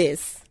say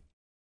this.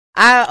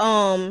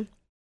 I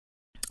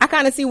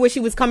kind of see where she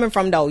was coming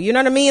from though. You know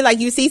what I mean? Like,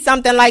 you see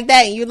something like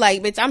that and you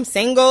like, bitch, I'm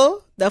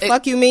single. The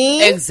fuck you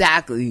mean?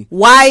 Exactly.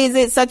 Why is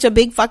it such a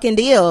big fucking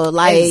deal?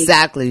 Like,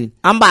 exactly.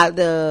 I'm about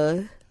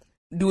to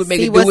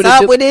see what's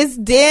up with this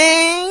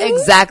ding.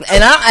 Exactly.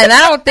 And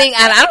I don't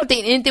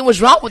think anything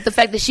was wrong with the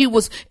fact that she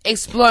was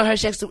exploring her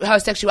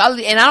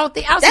sexuality. And I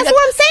see that's what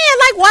I'm saying.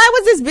 Like, why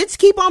was this bitch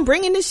keep on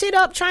bringing this shit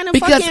up, trying to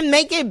fucking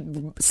make it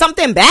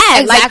something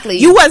bad? Exactly.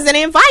 Like, you wasn't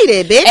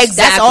invited, bitch. Exactly.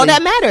 That's all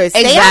that matters.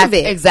 Stay out of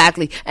it.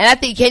 Exactly. And I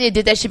think Kenya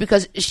did that shit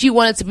because she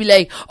wanted to be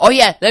like, oh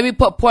yeah, let me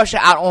put Portia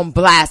out on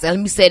blast and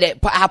let me say that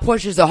how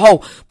Portia's a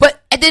hoe.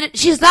 But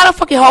she's not a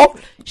fucking hoe.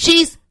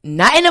 She's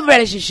not in a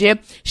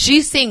relationship.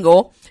 She's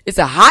single. It's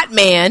a hot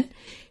man.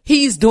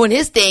 He's doing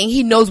his thing.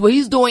 He knows what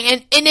he's doing.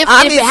 And if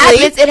it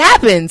happens, it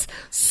happens.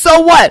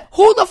 So what?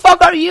 Who the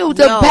fuck are you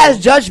to pass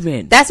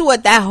judgment? That's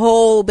what that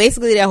whole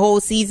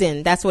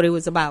season, that's what it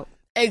was about.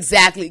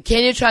 Exactly.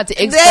 Kenya tried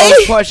to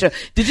expose Portia.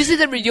 Did you see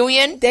the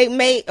reunion? They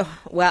made,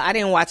 well, I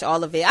didn't watch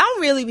all of it. I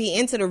don't really be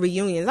into the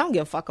reunions. I don't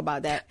give a fuck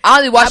about that. I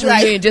only watched the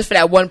reunion just for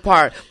that one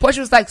part. Portia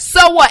was like,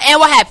 so what? And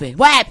what happened?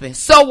 What happened?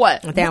 So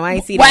what? Damn, I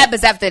ain't see that. What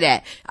happens after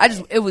that?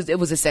 It was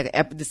the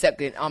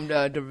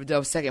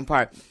second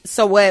part.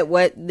 So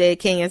what did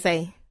Kenya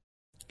say?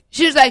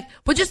 She was like,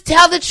 but just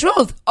tell the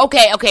truth.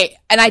 Okay.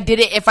 And I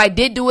did it. If I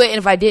did do it and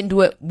if I didn't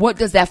do it, what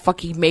does that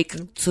fucking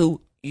make to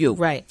you?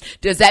 Right.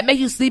 Does that make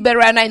you sleep better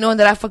at night knowing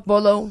that I fucked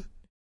Bolo?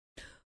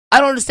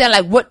 I don't understand.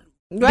 Like, what?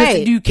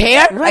 Right. Do you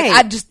care? Right.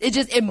 Like,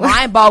 it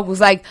mind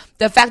boggles. Like,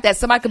 the fact that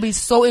somebody could be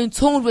so in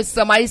tune with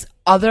somebody's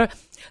other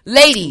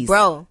ladies.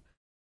 Bro.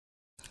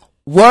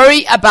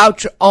 Worry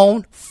about your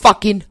own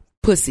fucking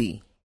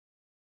pussy.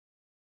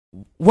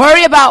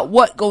 Worry about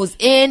what goes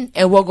in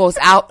and what goes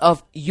out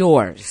of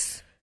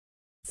yours.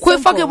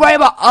 Quit fucking worrying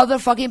about other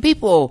fucking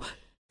people.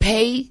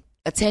 Pay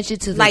attention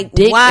to the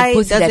dick and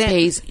pussy that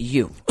pays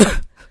you.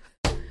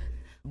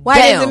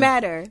 Why does it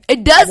matter?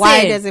 It doesn't.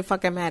 Why does it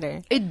fucking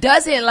matter? It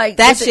doesn't. Like,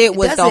 that shit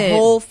was the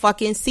whole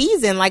fucking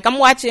season. Like, I'm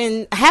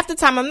watching, half the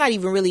time I'm not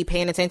even really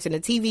paying attention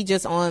to TV,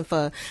 just on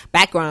for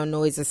background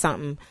noise or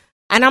something.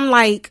 And I'm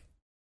like,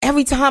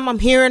 every time I'm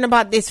hearing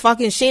about this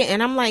fucking shit,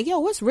 and I'm like, yo,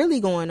 what's really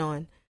going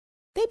on?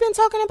 They've been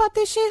talking about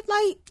this shit,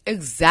 like,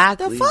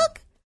 exactly. The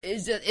fuck?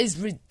 It's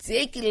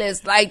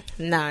ridiculous. Like,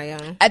 nah,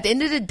 yeah. At the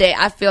end of the day,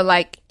 I feel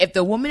like if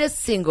the woman is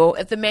single,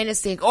 if the man is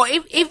single, or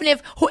even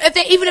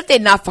if they're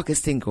not fucking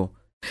single,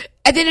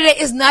 at the end of the day,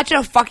 it's not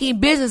your fucking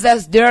business.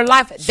 That's their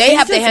life. They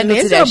have to handle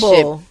to that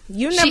shit.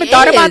 You never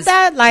thought about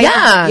that?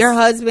 Like, your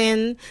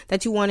husband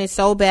that you wanted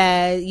so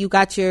bad, you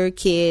got your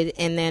kid,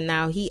 and then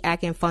now he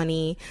acting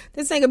funny.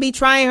 This nigga be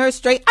trying her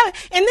straight.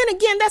 And then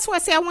again, that's why I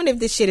say I wonder if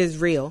this shit is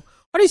real.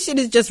 Or this shit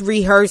is just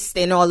rehearsed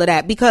and all of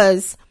that.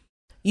 Because,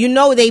 you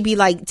know, they be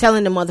like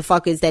telling the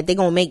motherfuckers that they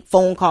gonna make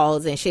phone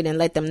calls and shit and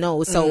let them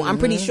know. So I'm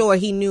pretty sure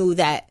he knew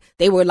that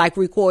they were like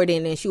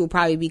recording and she would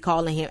probably be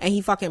calling him, and he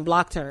fucking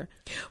blocked her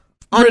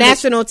on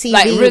national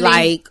TV.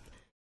 Like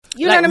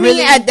you know what I mean?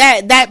 Really?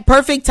 At that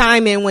perfect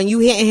timing when you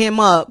hitting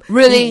him up,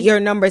 really, your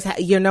numbers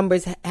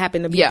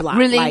happen to be blocked.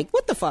 Really? Like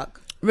what the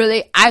fuck?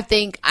 Really, I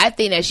think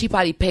that she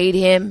probably paid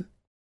him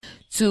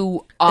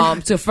to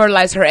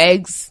fertilize her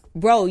eggs.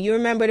 Bro, you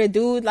remember the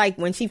dude like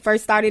when she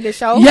first started the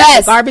show?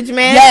 Yes, the Garbage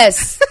Man.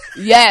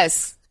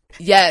 Yes.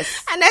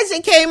 And that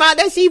shit came out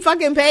that she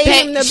fucking paid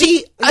him to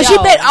be. She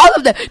paid all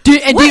of them. Do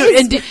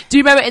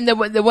you remember in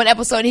the one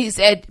episode he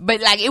said,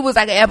 but like it was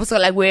like an episode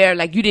like where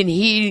like you didn't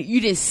hear,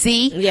 you didn't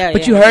see,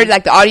 but you heard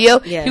like the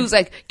audio. Yeah. He was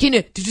like,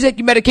 Kenya, did you take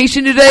your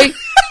medication today?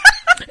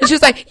 And she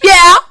was like,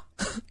 yeah.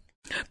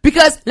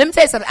 Because let me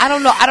tell you something. I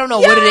don't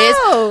know what it is,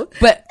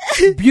 but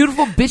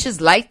beautiful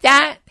bitches like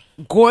that,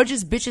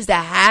 gorgeous bitches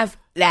that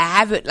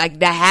have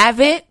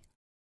it.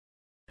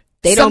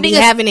 They don't be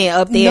having it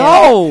up there.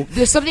 No,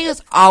 there's something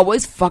that's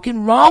always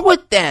fucking wrong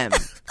with them.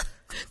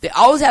 They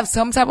always have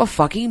some type of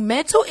fucking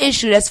mental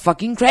issue that's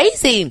fucking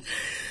crazy.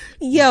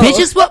 Yo,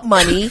 bitches with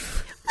money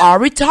are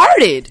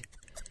retarded.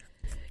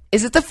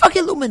 Is it the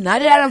fucking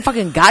Illuminati that done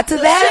fucking got to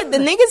that? The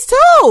niggas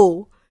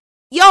too.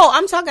 Yo,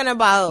 I'm talking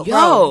about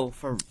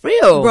for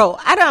real, bro.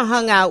 I done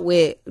hung out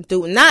with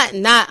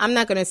I'm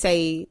not gonna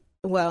say.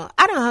 Well,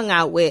 I done hung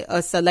out with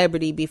a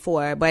celebrity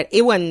before, but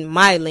it wasn't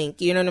my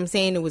link. You know what I'm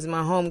saying? It was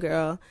my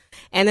homegirl.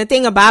 And the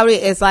thing about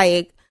it is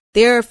like,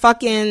 they're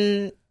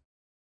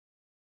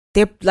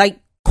like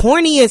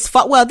corny as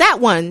fuck. Well, that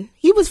one,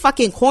 he was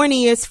fucking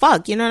corny as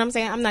fuck. You know what I'm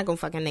saying? I'm not gonna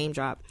fucking name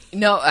drop.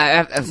 No,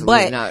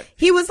 absolutely not.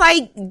 He was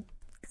like,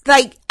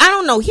 I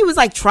don't know. He was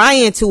like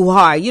trying too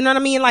hard. You know what I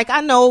mean? Like, I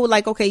know,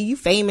 like, okay, you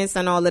famous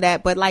and all of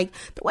that, but like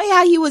the way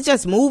how he was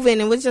just moving,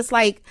 it was just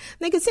like,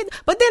 nigga sit.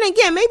 But then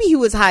again, maybe he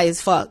was high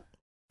as fuck.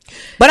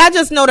 But I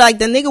just know that like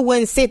the nigga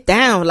wouldn't sit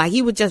down. Like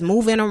he was just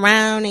moving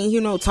around and, you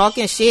know,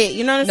 talking shit.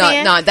 You know what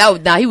I'm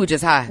saying? No, he was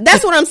just high.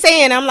 That's what I'm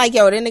saying. I'm like,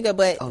 yo, that nigga,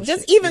 but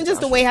just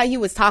the way how he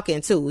was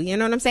talking too. You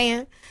know what I'm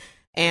saying?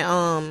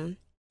 And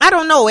I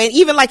don't know. And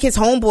even like his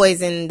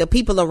homeboys and the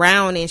people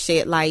around and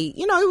shit, like,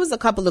 you know, it was a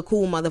couple of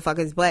cool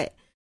motherfuckers, but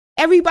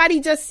everybody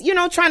just, you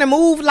know, trying to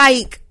move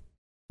like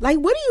what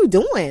are you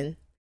doing?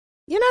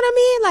 You know what I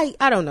mean? Like,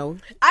 I don't know.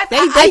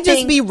 They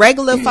just be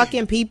regular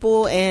fucking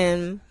people,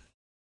 and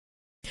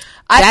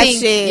I think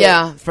shit,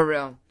 yeah, for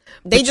real.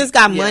 They just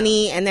got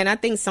money, and then I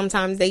think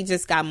sometimes they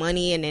just got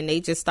money, and then they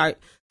just start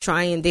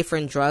trying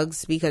different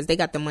drugs because they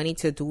got the money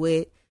to do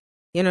it.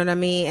 You know what I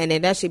mean? And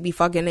then that shit be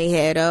fucking their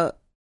head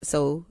up,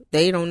 so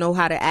they don't know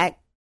how to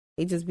act.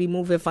 They just be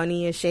moving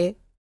funny and shit.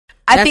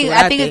 I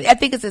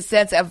think it's a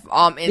sense of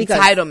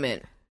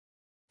entitlement.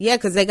 Yeah,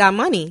 because they got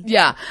money.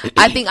 Yeah,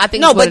 I think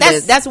no, but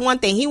that's one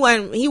thing. He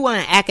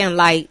wasn't acting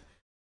like,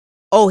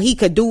 oh, he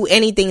could do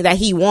anything that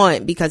he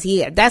want because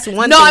that's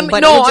one thing.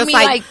 But it was just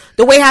like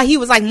the way how he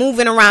was like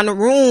moving around the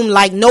room,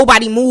 like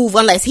nobody move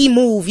unless he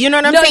move. You know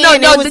what I'm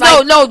saying?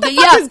 What the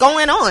fuck is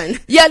going on?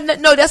 Yeah,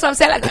 no, that's what I'm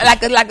saying.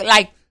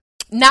 Like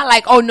not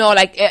like, oh no,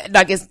 like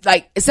it's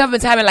like it's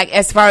self-entitlement. Like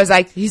as far as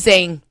like he's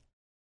saying,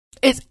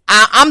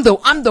 I'm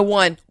the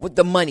one with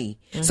the money.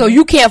 Mm-hmm. So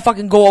you can't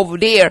fucking go over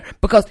there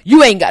because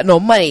you ain't got no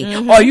money,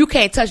 or you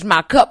can't touch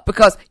my cup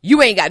because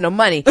you ain't got no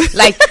money.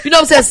 Like, you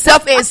know what I'm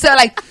saying?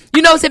 Like,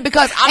 you know what I'm saying?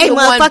 Because I'm the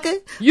motherfucker,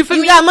 one. You feel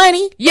me? You got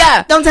money?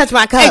 Yeah. Don't touch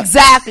my cup.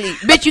 Exactly.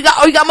 Bitch, you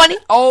got money?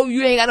 Oh,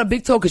 you ain't got no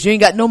big toe because you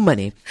ain't got no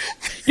money.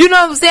 You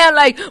know what I'm saying?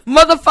 Like,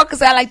 motherfuckers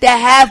that like that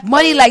have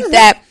money like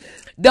that,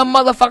 them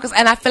motherfuckers,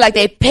 and I feel like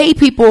they pay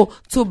people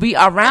to be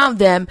around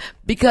them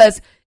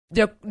because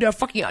they're a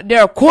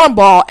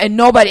cornball, and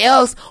nobody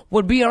else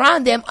would be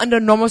around them under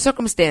normal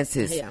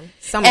circumstances. Yeah,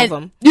 some of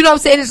them. You know what I'm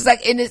saying? It's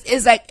like, and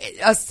it's like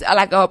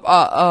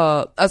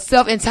a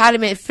self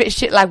entitlement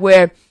shit, like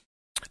where,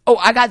 oh,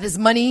 I got this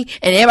money,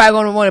 and everybody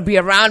gonna want to be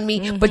around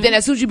me. Mm-hmm. But then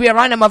as soon as you be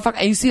around that motherfucker,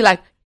 and you see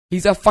like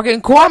he's a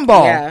fucking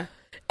cornball. Yeah.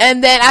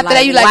 And then after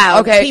that, you like, wow,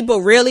 okay, people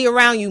really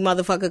around you,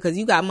 motherfucker, because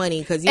you got money,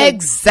 because you're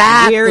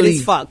exactly weird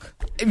as fuck.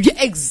 Yeah,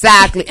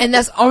 exactly. And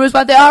that's always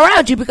why they're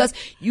around you, because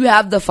you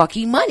have the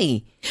fucking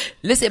money.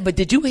 Listen, but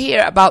did you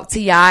hear about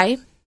T.I.?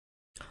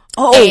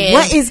 Oh,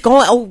 what is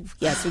going? Oh,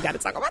 yes, we got to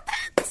talk about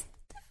that.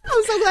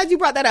 I'm so glad you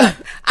brought that up.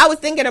 I was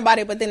thinking about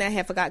it, but then I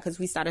had forgot because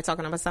we started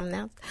talking about something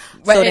else.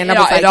 Right, so then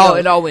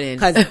it all went in.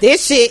 Because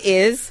this shit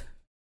is,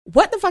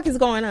 what the fuck is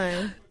going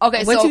on?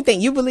 Okay, what you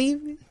think? You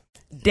believe?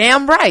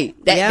 Damn right.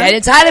 That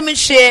entitlement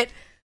shit.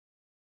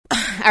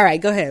 All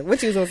right, go ahead.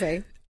 What you was gonna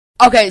say?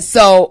 Okay,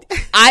 so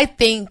I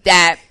think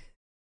that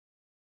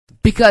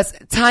because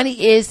Tiny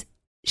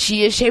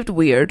she is shaped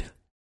weird.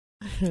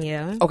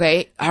 Yeah.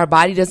 Okay, her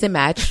body doesn't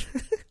match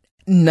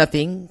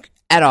nothing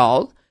at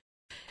all,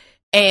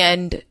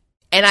 and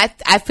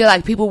I feel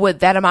like people with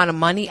that amount of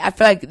money, I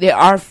feel like they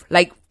are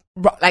like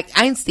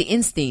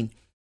Einstein.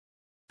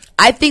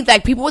 I think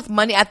like people with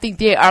money, I think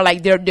they are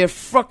like they're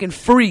fucking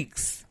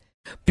freaks.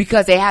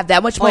 Because they have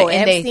that much money. Oh,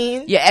 and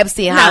Epstein?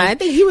 Epstein. Nah, I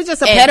think he was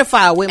just a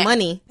pedophile with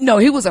money. No,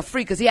 he was a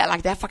freak because he had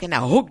like that fucking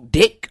hook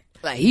dick.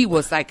 Like he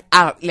was like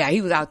out. Yeah,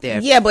 he was out there.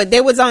 Yeah, but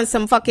they was on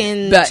some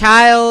fucking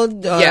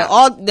child,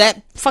 all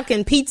that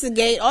fucking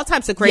Pizzagate, all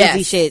types of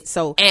crazy shit.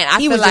 So and I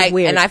he feel was like, just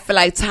weird. and I feel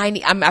like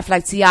I feel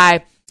like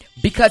T.I.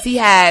 because he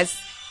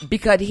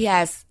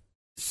has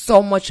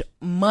so much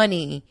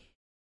money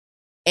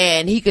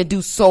and he can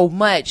do so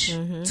much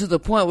to the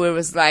point where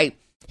it's like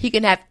he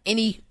can have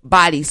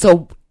anybody.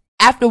 So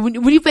after when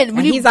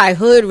he's like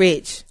hood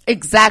rich,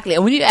 exactly,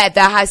 and when you at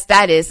that high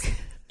status,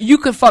 you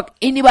can fuck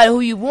anybody who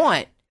you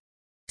want.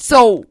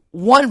 So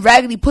one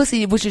raggedy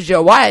pussy, which is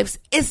your wife's,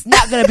 it's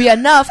not gonna be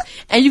enough,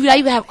 and you can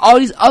even have all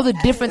these other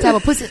different type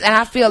of pussies. And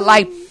I feel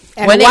like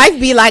when the wife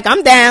be like,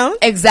 "I'm down,"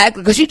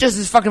 exactly, because she just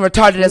as fucking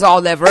retarded as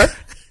all ever,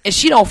 and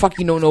she don't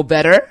fucking know no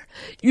better.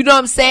 You know what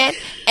I'm saying?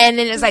 And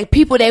then it's like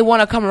people they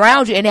want to come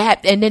around you, and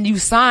and then you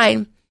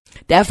sign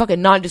that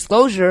fucking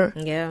non-disclosure.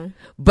 Yeah,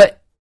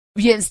 but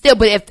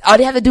if all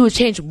they have to do is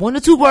change 1 or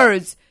 2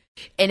 words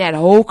in that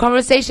whole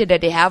conversation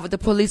that they have with the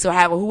police or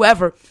have with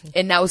whoever,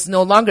 and now it's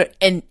no longer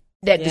in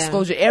that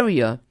disclosure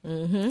area.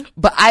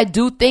 But I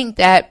do think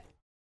that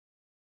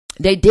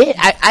they did.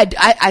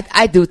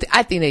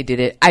 I think they did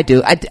it. I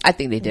do. I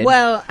think they did.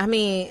 Well, I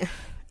mean,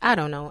 I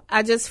don't know.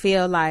 I just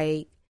feel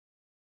like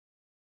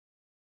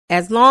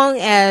as long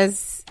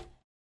as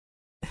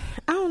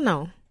I don't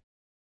know.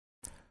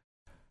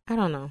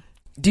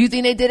 Do you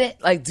think they did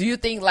it? Like, do you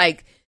think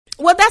like?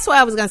 Well, that's what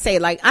I was gonna say.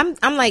 Like, I'm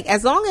like,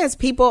 as long as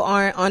people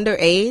aren't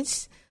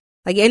underage,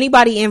 like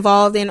anybody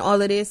involved in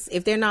all of this,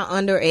 if they're not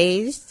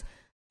underage,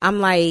 I'm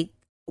like,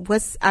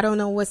 I don't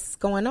know what's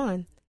going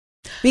on.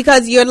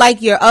 Because you're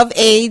of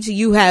age,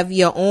 you have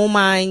your own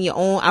mind,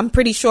 I'm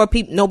pretty sure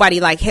nobody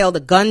like held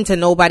a gun to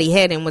nobody's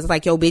head and was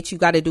like, yo, bitch, you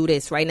got to do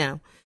this right now.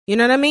 You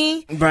know what I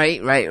mean?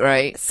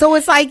 Right. So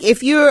it's like,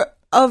 if you're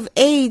of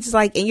age,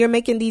 like, and you're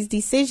making these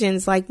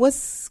decisions, like,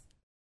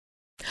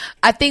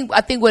 I think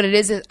what it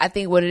is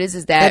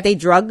that they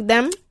drugged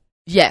them.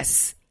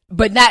 Yes,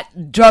 but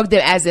not drugged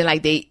them as in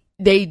like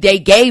they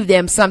gave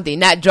them something,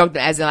 not drugged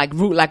them as in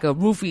like a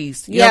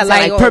roofies. You know what I'm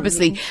saying? Like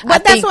purposely.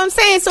 But that's what I'm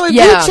saying. So if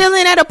you're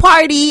chilling at a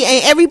party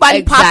and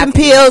everybody popping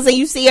pills and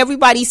you see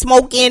everybody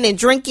smoking and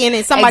drinking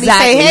and somebody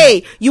say,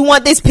 hey, you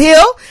want this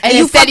pill? And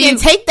you fucking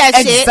take that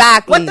shit.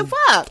 What the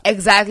fuck?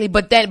 Exactly.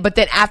 But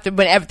then after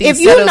when everything if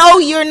you know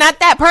you're not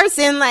that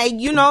person, like,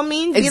 you know what I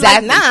mean? Be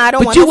like, nah, I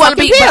don't want no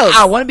fucking pills.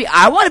 I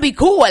want to be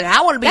cool and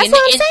I want to be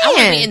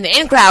in the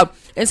in crowd.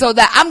 And so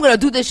that I'm going to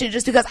do this shit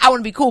just because I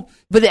want to be cool.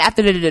 But then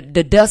after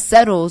the dust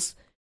settles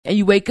and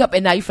you wake up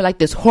and now you feel like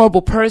this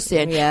horrible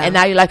person. Yeah. And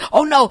now you're like,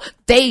 oh no,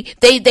 they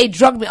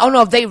drugged me. Oh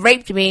no, they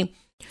raped me.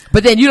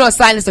 But then you don't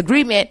sign this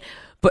agreement.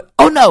 But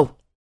oh no,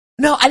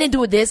 I didn't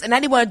do this and I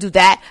didn't want to do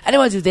that. I didn't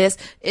want to do this.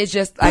 It's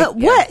just like. But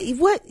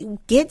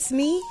what gets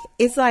me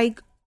is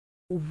like,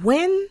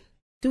 when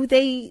do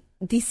they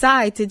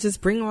decide to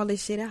just bring all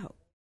this shit out?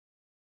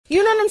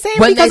 You know what I'm saying?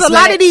 Because a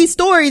lot of these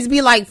stories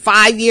be like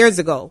 5 years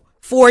ago.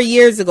 4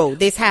 years ago,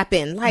 this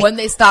happened. Like, when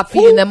they stop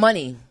feeding them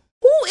money.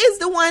 Who is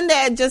the one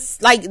that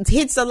just like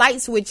hits the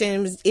light switch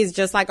and is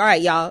just like, all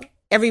right, y'all,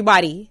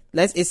 everybody,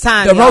 it's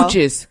time. The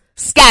roaches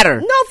scatter.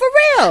 No, for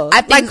real.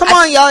 Come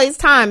on, y'all, it's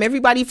time.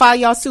 Everybody file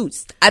y'all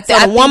suits.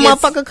 One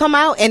motherfucker come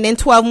out and then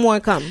 12 more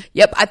come.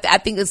 Yep, I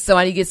think it's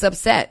somebody gets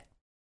upset.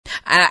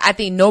 I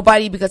think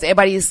nobody, because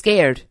everybody is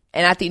scared.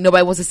 And I think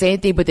nobody wants to say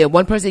anything, but then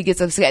one person gets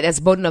upset that's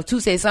bold enough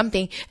to say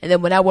something. And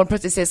then when that one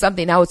person says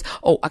something, now it's,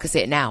 I can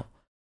say it now.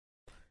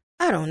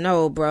 I don't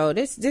know, bro.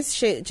 This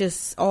shit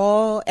just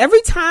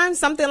every time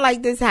something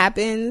like this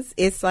happens,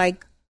 it's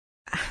like,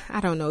 I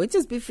don't know. It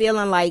just be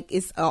feeling like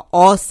it's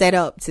all set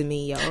up to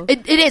me, yo.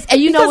 It is.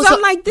 And because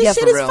I'm like, this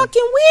shit is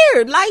fucking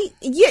weird. Like,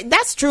 yeah,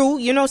 that's true.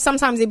 You know,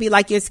 sometimes it'd be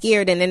like you're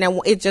scared and then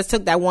it just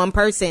took that one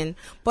person.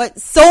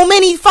 But so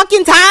many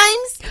fucking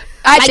times,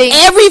 I think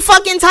every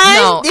fucking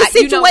time this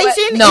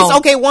situation is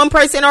okay. One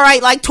person, all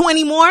right, like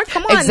 20 more.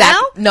 Come on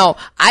now. No,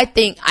 I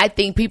think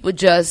people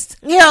just,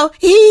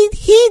 he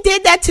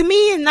did that to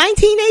me in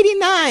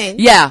 1989.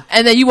 Yeah,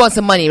 and then you want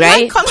some money,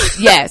 right? Like, come on.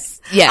 Yes.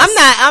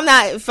 I'm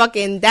not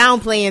fucking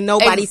downplaying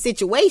nobody's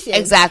situation.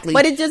 Exactly.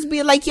 But it just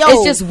be like, yo,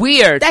 it's just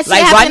weird. That shit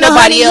happened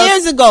 100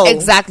 years ago.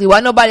 Exactly.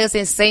 Why nobody else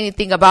didn't say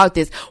anything about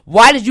this?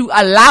 Why did you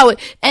allow it?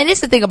 And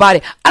it's the thing about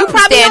it. You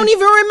probably don't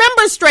even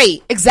remember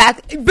straight.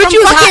 Exactly. But you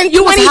was high.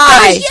 You was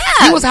high.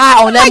 Yeah. You was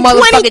high on that like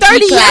motherfucking 20,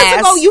 30 E-class. years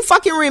ago. You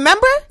fucking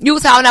remember? You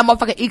was high on that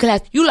motherfucking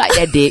E-class. You like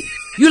that dick.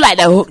 You like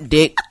that hook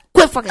dick.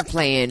 Quit fucking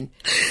playing.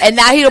 And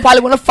now he don't probably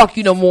want to fuck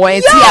you no more.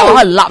 And see how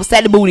her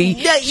lopsided booty.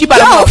 She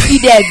about to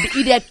eat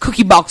that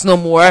cookie box no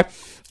more.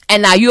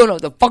 And now you don't know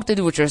what the fuck to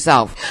do with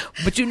yourself.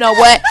 But you know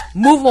what?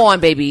 Move on,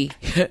 baby.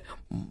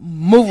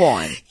 Move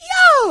on.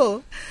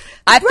 Yo,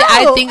 I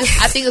think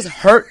it's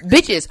hurt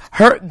bitches.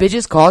 Hurt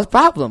bitches cause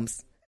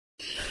problems.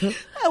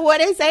 What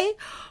they say?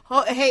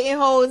 Hating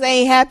hoes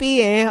ain't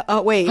happy and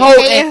hating hoes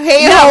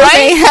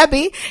ain't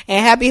happy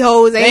and happy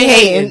hoes ain't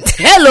hating.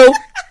 Hello.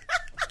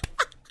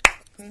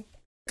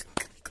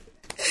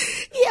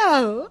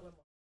 Yo.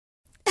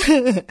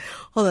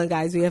 Hold on,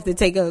 guys. We have to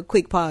take a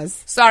quick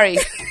pause. Sorry.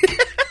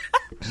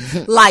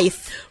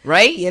 life,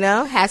 right? You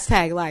know,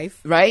 hashtag life,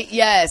 right?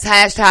 Yes,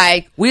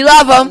 hashtag we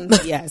love them.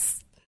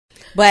 Yes,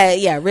 but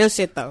yeah, real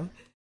shit though.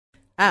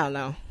 I don't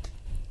know.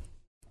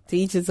 To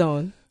each his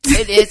own.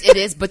 It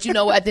is. But you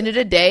know what? At the end of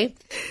the day,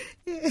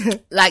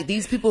 like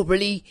these people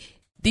really,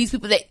 these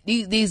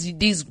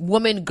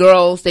women,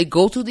 girls, they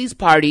go to these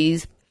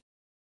parties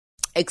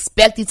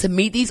expecting to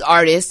meet these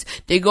artists.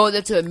 They go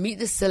there to meet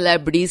the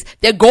celebrities.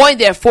 They're going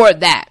there for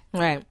that.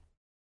 Right.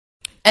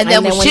 And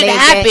then when shit they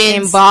happens,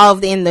 get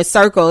involved in the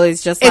circle,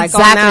 it's just like,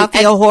 exactly. oh, now I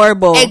feel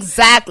horrible.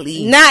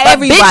 Exactly. Not but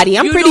everybody. Bitch,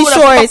 I'm you pretty knew where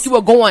sure the fuck you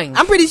were going.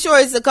 I'm pretty sure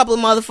it's a couple of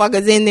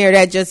motherfuckers in there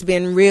that just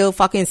been real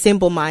fucking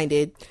simple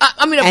minded.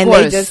 I mean, of and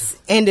course. they just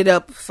ended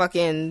up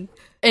fucking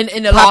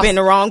in the popping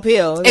the wrong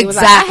pill. It was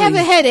like, I have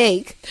a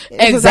headache.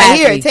 It was like,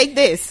 here, take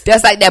this.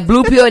 That's like that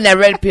blue pill and that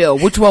red pill.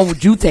 Which one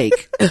would you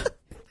take?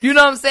 You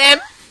know what I'm saying?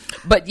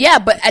 But yeah,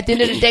 but at the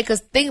end of the day,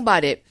 because think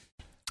about it,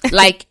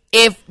 like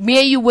if me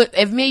and you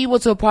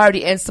went to a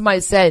party and somebody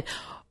said,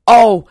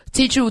 "Oh,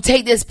 teacher,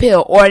 take this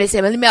pill," or they say,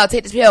 "I'll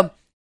take this pill,"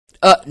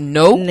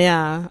 no,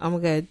 yeah, I'm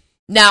good.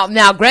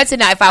 Now, granted,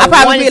 now if I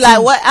probably wanted be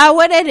like,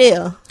 what that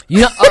is?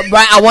 You know,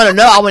 right? I want to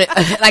know. I want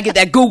to like get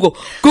that Google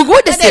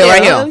what this is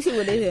right here. Let me see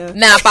what it is.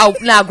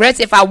 Now,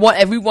 granted,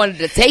 if we wanted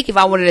to take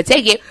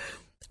it,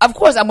 of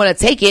course I'm going to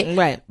take it.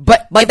 Right.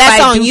 But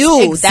that's on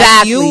you. Exactly.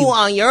 That's you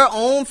on your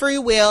own free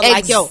will.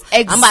 Like, yo,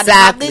 exactly. I'm about to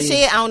pop this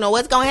shit. I don't know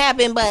what's going to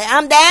happen, but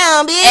I'm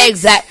down, bitch.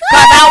 Exactly.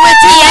 Cause I'm with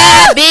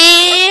T.I.,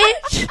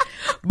 bitch.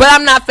 But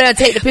I'm not finna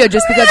take the pill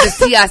just because it's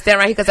T.I. standing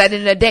right here, because at the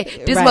end of the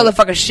day, this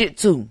motherfucker shit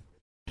too.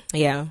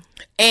 Yeah.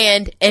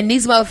 And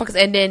these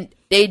motherfuckers, and then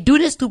they do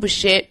this stupid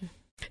shit.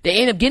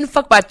 They end up getting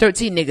fucked by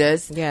 13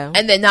 niggas. Yeah.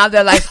 And then now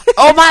they're like,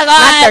 oh my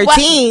God. Not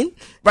 13. What?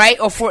 Right?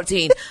 Or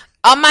 14.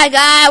 Oh my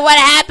God, what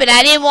happened?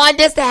 I didn't want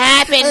this to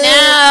happen. No.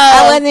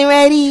 I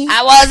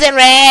wasn't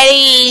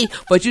ready.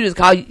 But you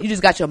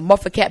just got your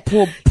muffin cap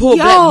pulled Yo,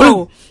 back.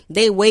 Boom.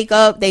 They wake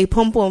up, they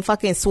pum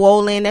fucking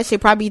swollen. That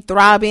shit probably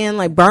throbbing,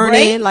 like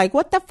burning. Right? Like,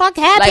 what the fuck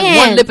happened? Like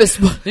one lip is,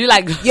 you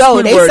like,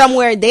 yo, they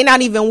somewhere, they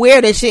not even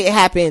where the shit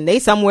happened. They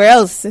somewhere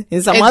else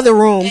in some other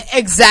room.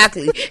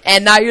 Exactly.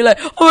 And now you're like,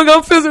 oh my God,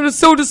 I'm feeling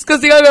so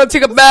disgusting. I gotta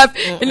take a bath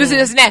and this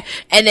and that.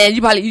 And then you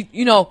probably,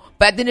 you know,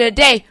 but at the end of the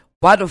day,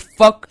 why the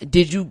fuck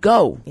did you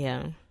go?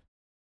 Yeah.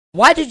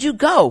 Why did you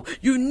go?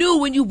 You knew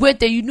when you went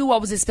there, you knew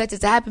what was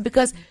expected to happen,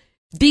 because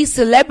these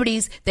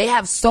celebrities, they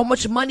have so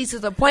much money to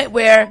the point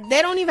where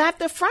they don't even have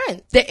to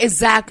front.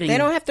 Exactly. They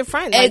don't have to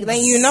front. Like,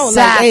 then you know,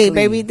 like, hey,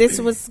 baby, this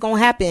is what's gonna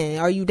happen.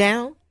 Are you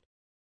down?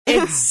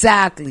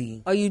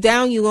 Exactly. Are you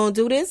down? You gonna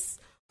do this?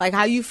 Like,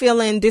 how you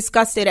feeling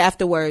disgusted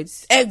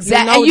afterwards?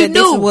 Exactly. You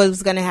know this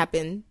was gonna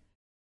happen.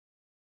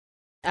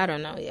 I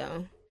don't know,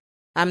 yo.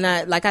 I'm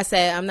not, like I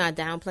said, I'm not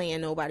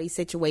downplaying nobody's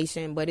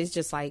situation, but it's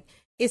just like,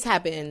 it's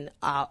happened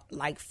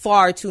like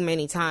far too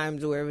many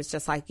times where it was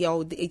just like,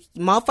 yo,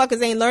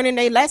 motherfuckers ain't learning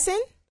their lesson.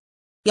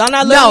 Y'all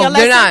not learning your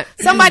lesson. They're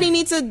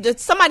not.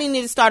 Somebody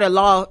need to start a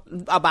law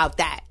about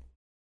that.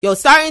 Yo,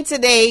 starting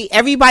today,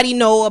 everybody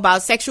know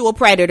about sexual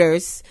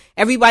predators.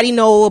 Everybody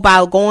know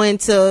about going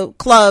to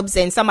clubs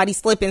and somebody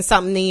slipping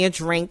something in your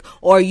drink,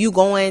 or you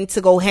going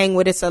to go hang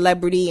with a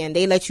celebrity and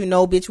they let you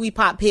know, bitch, we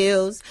pop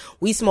pills,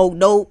 we smoke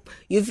dope.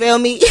 You feel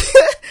me?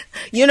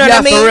 You know what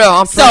I mean? For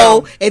real.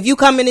 So if you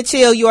come in to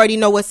chill, you already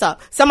know what's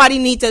up. Somebody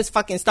needs to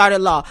fucking start a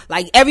law.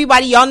 Like,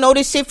 everybody, y'all know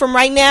this shit from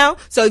right now.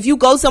 So if you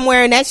go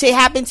somewhere and that shit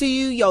happened to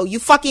you, yo, you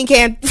fucking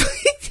can't.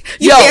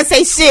 You can't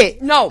say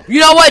shit. No, you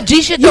know what?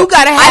 G shit. You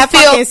gotta have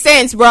fucking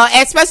sense, bro.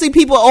 Especially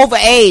people over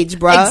age,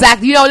 bro.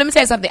 Exactly. You know, let me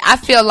tell you something. I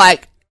feel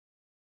like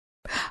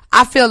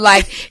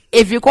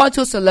if you're going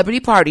to a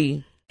celebrity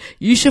party,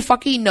 you should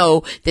fucking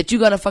know that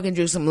you're gonna fucking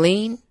drink some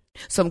lean,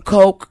 some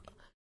coke,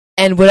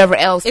 and whatever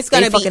else. It's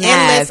gonna be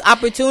endless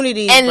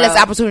opportunities. Endless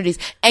opportunities.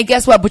 And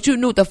guess what? But you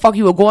knew what the fuck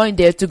you were going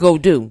there to go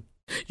do.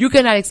 You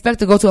cannot expect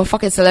to go to a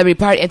fucking celebrity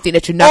party and think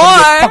that you're not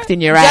gonna get fucked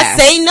in your ass.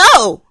 Just say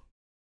no.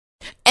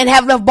 And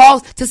have enough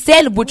balls to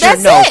say with your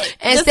no.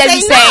 And instead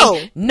of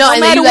saying no,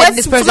 and then you let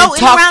this person floating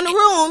talk around the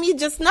room, you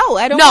just know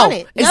I don't want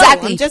it.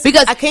 Exactly.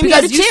 Because I came here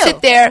to chill.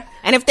 Sit there,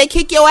 and if they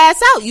kick your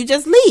ass out, you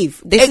just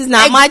leave. This is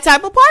not my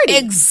type of party.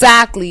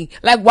 Exactly.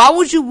 Like, why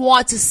would you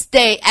want to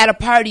stay at a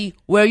party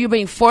where you're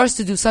being forced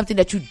to do something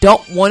that you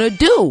don't want to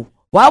do?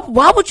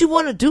 Why would you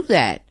want to do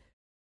that?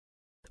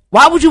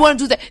 Why would you want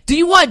to do that? Do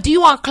you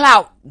want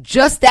clout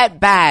just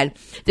that bad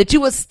that you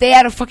would stay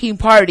at a fucking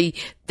party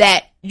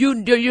that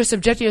you're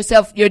subjecting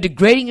yourself, you're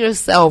degrading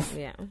yourself,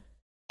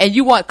 and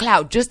you want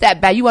clout just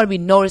that bad? You want to be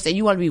noticed and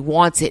you want to be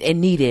wanted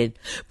and needed.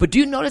 But do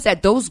you notice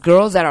that those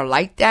girls that are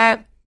like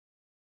that,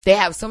 they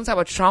have some type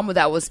of trauma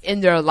that was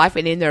in their life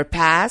and in their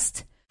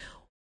past,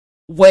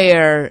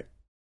 where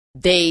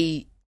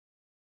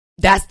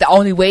that's the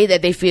only way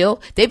that they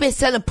feel? They've been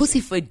selling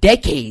pussy for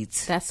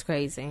decades. That's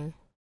crazy.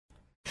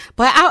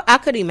 But I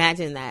could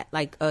imagine that,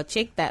 like, a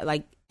chick that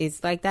like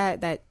is like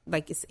that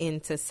like is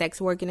into sex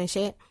working and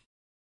shit.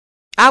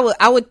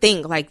 I would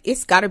think like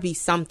it's got to be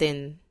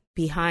something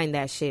behind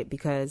that shit,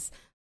 because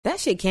that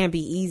shit can't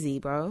be easy,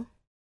 bro.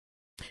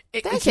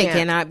 That shit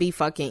cannot be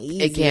fucking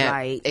easy. It can't.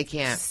 Like,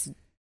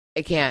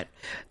 it can't.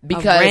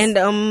 Because a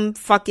random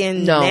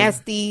fucking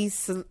nasty,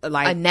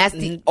 like a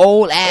nasty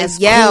old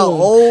ass,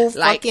 old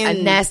like fucking a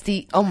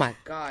nasty. Oh my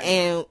god!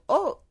 And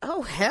oh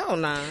hell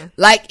nah!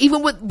 Like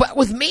even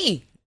with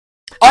me,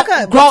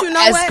 Okay, grown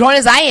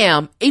as I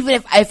am,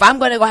 even if I'm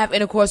gonna go have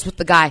intercourse with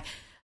the guy,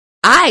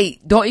 I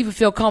don't even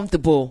feel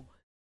comfortable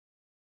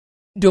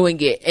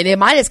doing it, and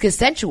mine is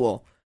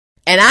consensual.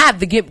 And I have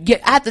to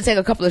I have to take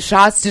a couple of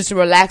shots just to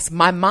relax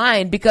my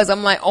mind because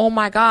I'm like, oh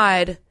my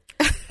god.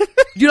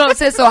 You know what I'm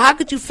saying? So how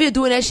could you feel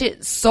doing that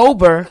shit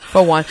sober,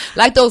 for one?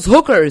 Like those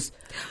hookers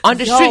on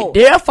the street,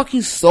 they're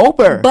fucking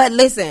sober. But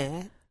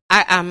listen,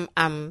 I'm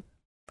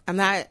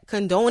not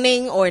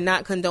condoning or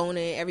not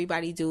condoning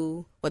everybody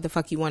do what the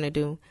fuck you want to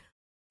do.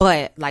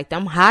 But like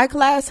them high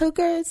class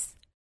hookers,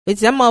 it's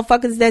them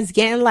motherfuckers that's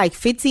getting like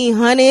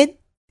 $1,500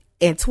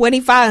 and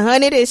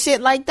 $2,500 and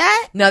shit like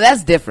that. No,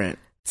 that's different.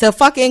 To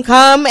fucking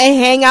come and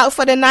hang out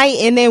for the night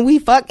and then we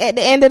fuck at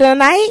the end of the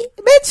night?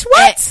 Bitch,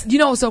 what? You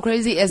know what's so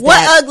crazy? Is what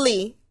that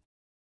ugly?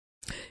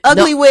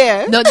 Ugly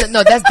where? No,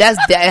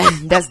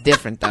 that's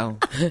different though.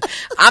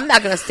 I'm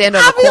not gonna stand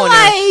on the corner.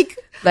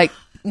 Like,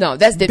 no,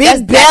 that's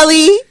different. Big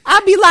belly.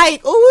 I'll be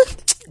like, ooh.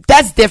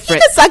 That's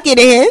different. You can suck it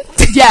in.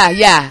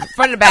 Yeah.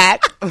 Front and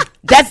back. I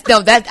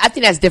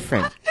think that's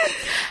different.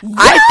 Yo,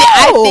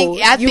 I think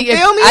you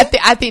feel me?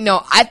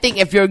 I think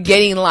if you're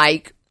getting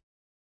like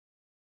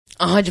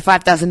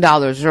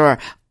 $105,000 or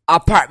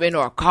apartment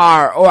or a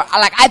car or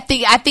like I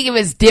think if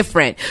it's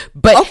different.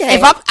 But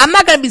if I'm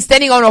not gonna be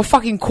standing on a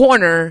fucking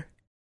corner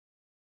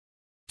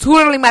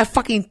twiddling my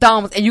fucking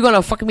thumbs and you're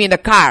gonna fuck me in the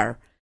car.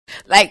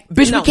 Like,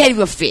 bitch, we can't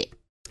even fit.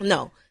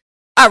 No.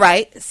 All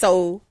right.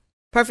 So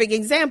perfect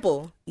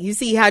example. You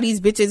see how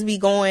these bitches be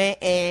going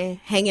and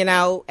hanging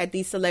out at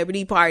these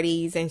celebrity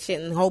parties and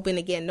shit and hoping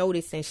to get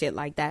noticed and shit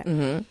like that.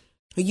 Mm-hmm.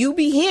 You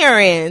be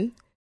hearing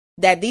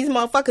that these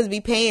motherfuckers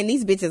be paying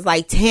these bitches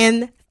like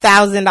 $10,000,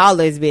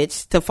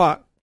 bitch, to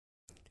fuck.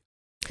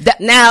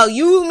 Now,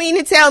 you mean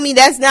to tell me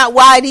that's not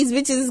why these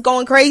bitches is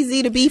going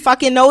crazy to be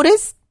fucking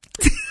noticed?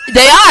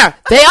 They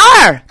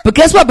are. But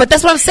guess what? But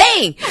that's what I'm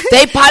saying.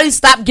 They probably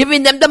stopped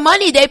giving them the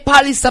money. They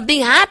probably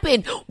something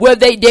happened where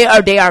they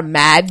are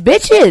mad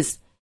bitches.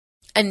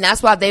 And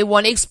that's why they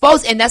want to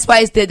expose. And that's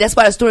why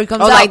the story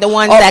comes out. Like the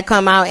ones that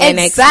come out and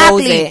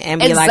expose it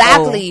and be like,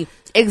 oh.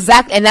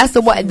 Exactly. And that's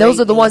those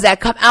are the ones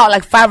that come out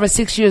like 5 or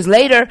 6 years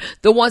later.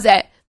 The ones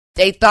that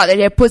they thought that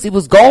their pussy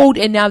was gold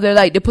and now they're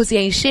like, the pussy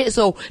ain't shit.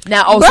 So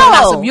now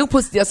some young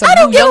pussy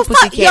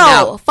came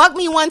out. Fuck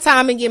me one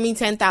time and give me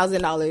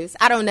 $10,000.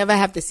 I don't never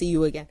have to see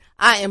you again.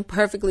 I am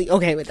perfectly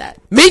okay with that.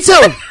 Me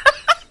too.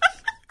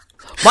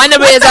 My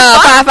number is 5555555.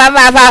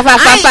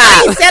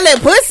 I ain't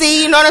selling pussy,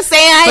 you know what I'm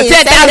saying? For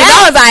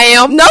 $10,000 I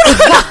am. No.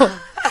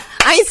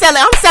 I ain't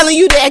selling. I'm selling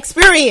you the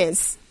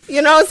experience.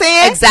 You know what I'm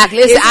saying? Exactly.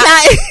 Listen,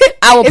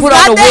 I will put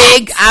on a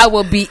wig. I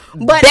will be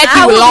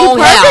I will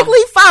be perfectly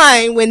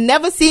fine with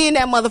never seeing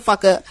that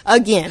motherfucker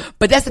again.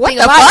 But that's the thing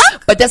about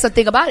it. But that's the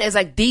thing about it is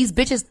like these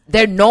bitches,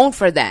 they're known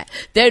for that.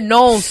 They're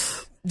known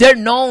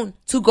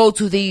to go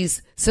to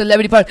these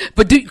celebrity parties.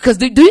 But do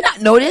you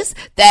not notice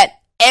that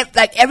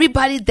like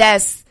everybody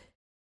that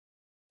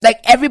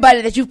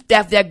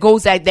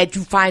goes that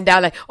you find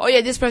out like, oh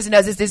yeah, this person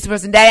does this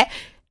person that.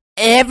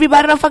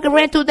 Everybody don't fucking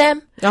ran through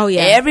them. Oh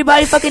yeah,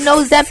 everybody fucking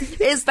knows them.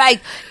 It's like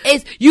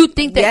you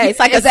think that it's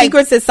like a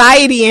secret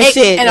society and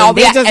shit. And all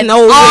we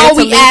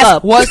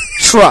asked was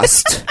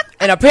trust.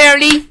 And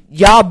apparently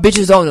y'all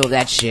bitches don't know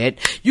that shit.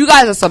 You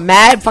guys are some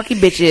mad fucking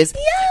bitches.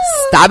 Yeah.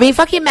 Stop being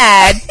fucking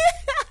mad.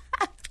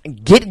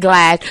 Get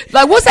glad.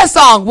 Like what's that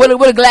song? Where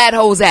the glad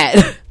hoes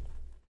at?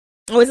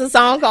 What's the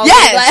song called?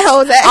 Yes. Glad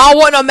hoes at? I don't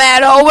want no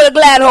mad hoe. Where the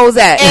glad hoes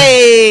at?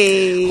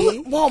 Hey.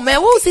 Whoa, man.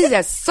 What was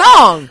that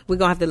song? We're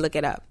gonna have to look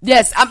it up.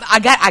 Yes, I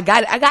got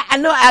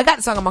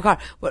the song in my car.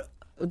 But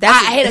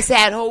I hate a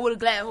sad hoe. Where the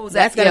glad hoes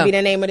at? That's gonna be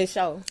the name of the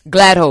show.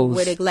 Glad hoes.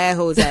 Where the glad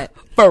hoes at?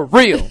 For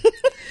real.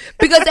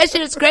 Because that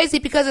shit is crazy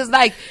because it's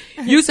like,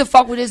 you used to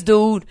fuck with this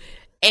dude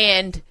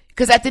and,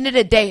 cause at the end of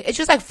the day, it's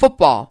just like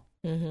football.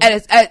 Mm-hmm.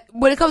 And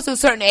when it comes to a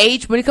certain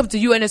age, when it comes to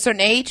you in a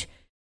certain age,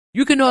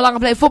 you can no longer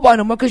play football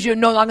no more because you're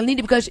no longer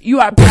needed because you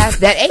are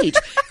past that age.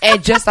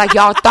 And just like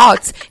y'all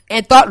thoughts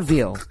in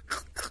Thoughtville.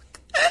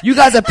 You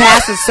guys are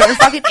past a certain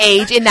fucking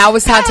age and now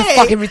it's time to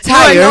fucking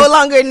retire. You're no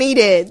longer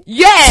needed.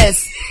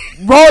 Yes.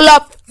 Roll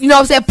up, you know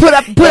what I'm saying?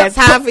 It's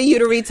time for you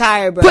to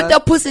retire, bro. Put the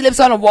pussy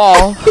lips on the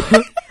wall.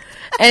 And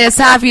it's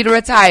time for you to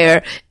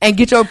retire and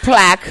get your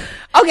plaque.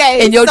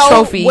 Okay. And your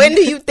trophy. When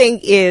do you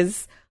think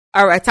is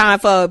a time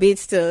for a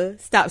bitch to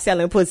stop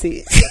selling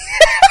pussy?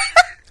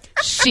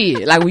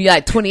 Shit, like when you're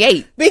like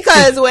 28.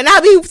 Because when I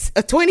be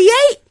 28,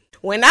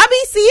 when I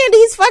be seeing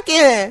these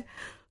fucking,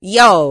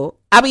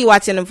 I be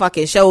watching them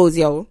fucking shows,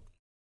 Yo.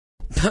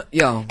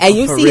 And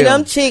you see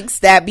them chicks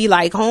that be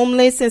like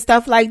homeless and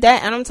stuff like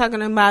that. And I'm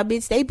talking about,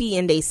 bitch, they be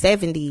in their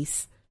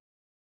 70s.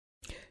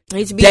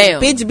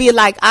 Bitch be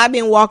like, I've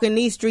been walking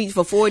these streets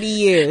for 40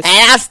 years.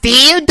 And I'm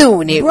still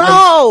doing it.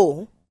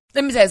 Bro.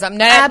 Let me tell you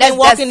something. I've been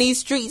walking these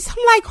streets.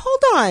 I'm like,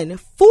 hold on,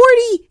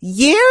 40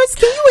 years?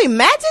 Can you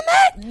imagine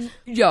that?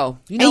 Yo,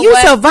 you know and you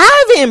what?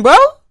 Surviving, bro.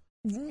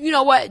 You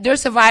know what? They're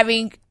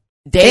surviving.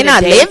 They're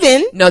not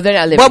living. No, they're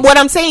not living. But what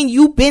I'm saying,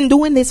 you've been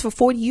doing this for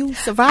 40 years,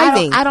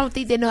 surviving. I don't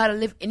think they know how to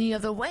live any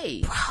other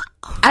way.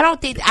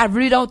 I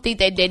really don't think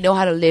that they know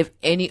how to live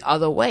any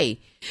other way.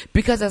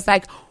 Because it's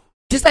like,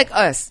 just like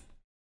us.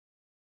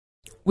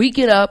 We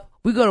get up,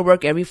 we go to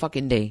work every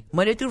fucking day.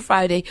 Monday through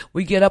Friday,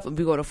 we get up and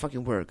we go to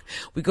fucking work.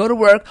 We go to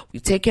work, we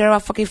take care of our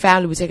fucking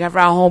family, we take care of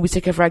our home, we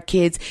take care of our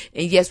kids.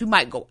 And yes, we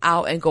might go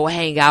out and go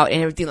hang out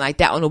and everything like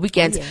that on the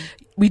weekends. Yeah.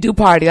 We do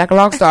party like a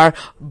rock star.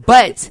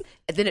 But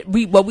then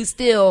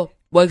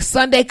when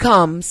Sunday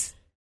comes,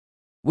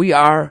 we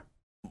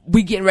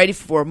getting ready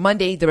for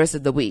Monday the rest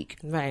of the week.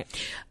 Right.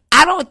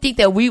 I don't think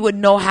that we would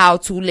know how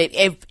to live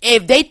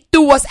if they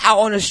threw us out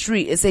on the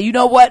street and say, you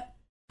know what,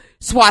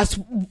 swap,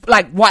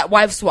 like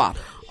wife swap.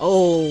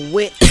 Oh,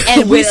 we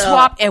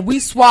swap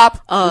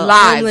lives.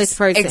 Homeless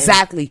person.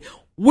 Exactly.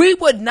 We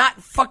would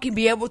not fucking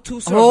be able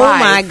to survive. Oh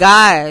my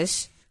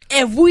gosh!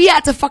 If we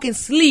had to fucking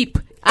sleep,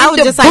 I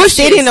would just like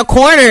sit in a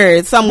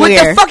corner somewhere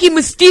with the fucking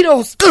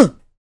mosquitoes.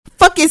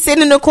 Fucking sit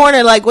in the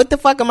corner, like, what the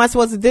fuck am I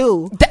supposed to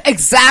do?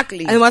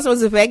 Exactly. Am I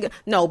supposed to beg?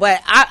 No,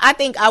 but I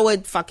think I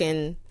would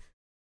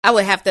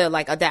have to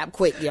like adapt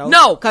quick, yo.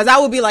 No, because I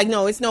would be like,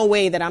 no, it's no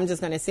way that I'm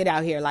just gonna sit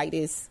out here like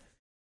this.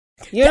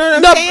 You know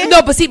what I'm saying?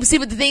 No, but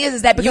but the thing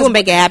is that because you will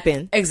make it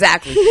happen.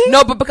 Exactly.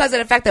 No, but because of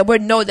the fact that we're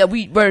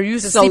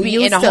used to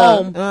sleeping in a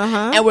home,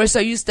 and we're so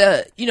used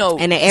to,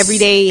 and the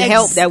everyday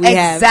help that we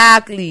have.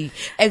 Exactly.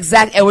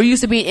 And we're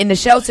used to being in the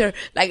shelter.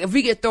 Like if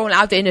we get thrown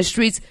out there in the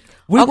streets,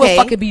 we would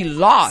fucking be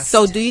lost.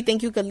 So do you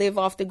think you could live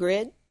off the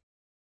grid?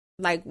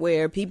 Like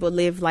where people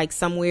live like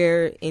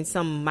somewhere in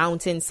some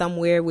mountain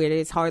somewhere where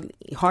there's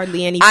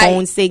hardly any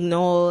phone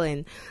signal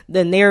and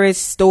the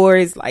nearest store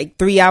is like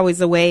 3 hours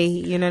away.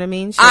 You know what I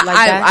mean? Shit like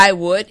that. I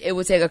would. It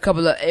would take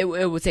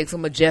it would take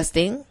some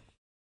adjusting.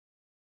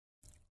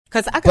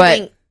 Cause I could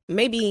think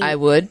maybe I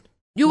would.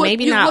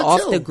 Maybe not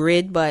off the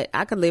grid, but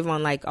I could live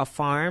on like a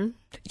farm.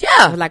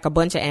 Yeah. With like a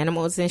bunch of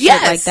animals and shit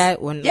like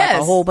that. Like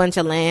a whole bunch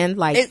of land,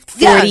 like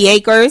 40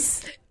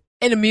 acres.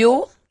 And a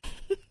mule.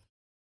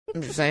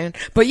 I'm just saying.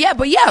 But you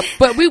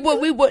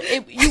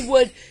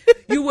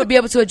would be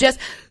able to adjust.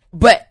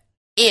 But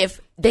if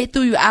they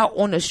threw you out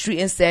on the street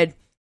and said,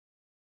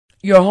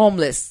 you're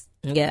homeless.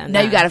 Yeah.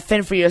 Now you got to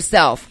fend for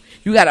yourself.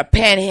 You got to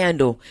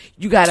panhandle.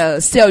 You got to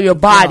sell your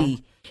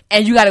body.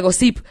 And you got to go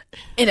sleep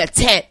in a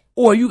tent.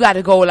 Or you got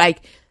to go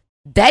like,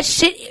 that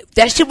shit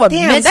would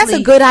Damn, that's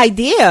a good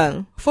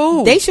idea. For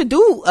who? They should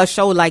do a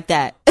show like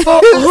that. For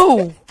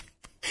who?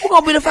 Who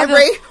gonna be the fucking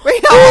bring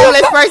a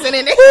homeless person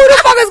in there? Who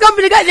the fuck is gonna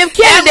be the goddamn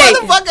candidate?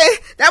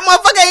 That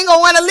motherfucker ain't gonna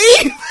want to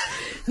leave.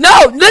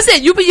 No,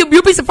 listen, you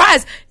be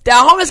surprised. The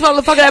homeless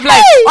motherfucker that be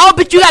like, oh,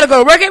 but you gotta go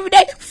to work every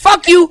day.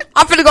 Fuck you.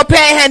 I'm finna go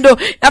panhandle.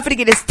 I'm finna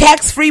get this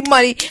tax-free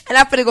money, and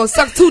I'm finna go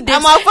suck 2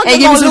 dicks and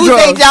give me some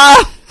drugs. Their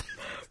job,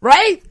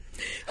 right?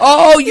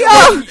 Oh, your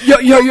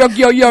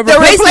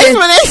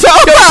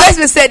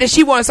replacement said that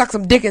she want to suck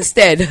some dick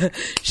instead.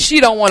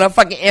 She don't want to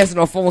fucking answer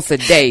no phones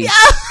today.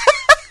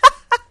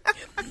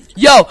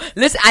 Yo,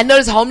 listen, I know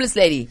this homeless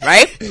lady,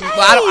 right?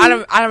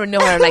 Well, I don't know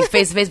her like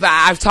face to face, but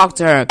I've talked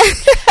to her.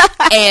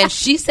 And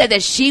she said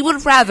that she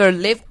would rather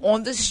live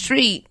on the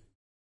street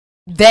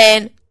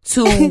than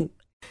to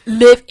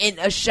live in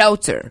a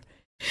shelter.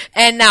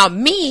 And now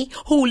me,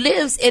 who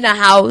lives in a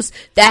house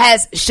that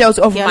has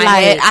shelter over my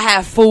head, I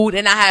have food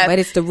and but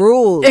it's the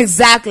rules.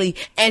 Exactly.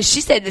 And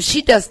she said that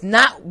she does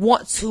not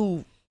want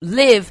to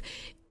live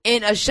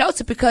in a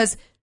shelter because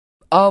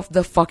of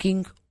the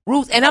fucking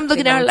rules. And I'm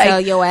looking at her like, tell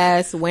your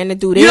ass when to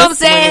do this, you know what I'm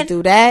saying? When to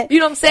do that. You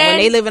know what I'm saying? When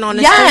they living on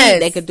the street,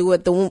 they could do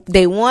what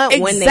they want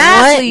when they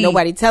want.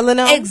 Nobody telling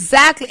them.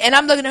 Exactly. And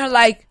I'm looking at her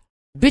like,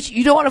 bitch,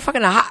 you don't want a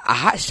fucking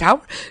hot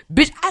shower?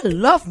 Bitch, I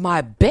love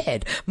my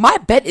bed. My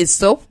bed is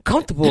so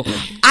comfortable.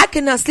 I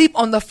cannot sleep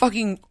on the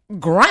fucking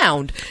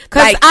ground.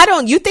 Cause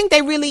you think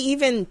they really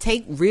even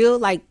take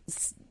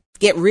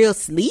get real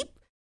sleep?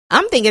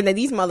 I'm thinking that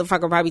these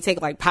motherfuckers probably take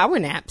like power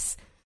naps.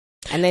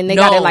 And then they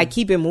gotta like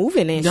keep it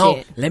moving and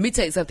shit. Let me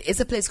tell you something. It's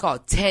a place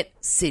called Tent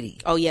City.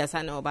 Oh yes,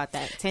 I know about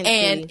that. Tent City.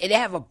 And they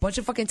have a bunch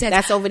of fucking tents.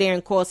 That's over there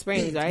in Coral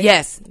Springs, right?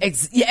 Yes,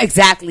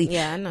 exactly.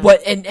 Yeah, I know.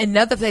 But in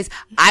another place,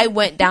 I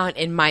went down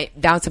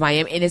to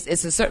Miami, and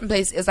it's a certain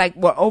place. It's like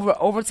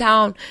over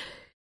town.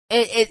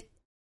 I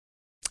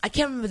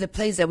can't remember the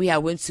place that we had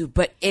went to,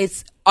 but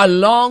it's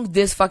along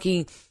this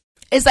fucking.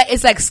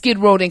 It's like Skid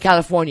Row in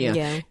California.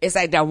 Yeah. It's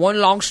like that one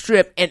long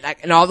strip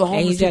and all the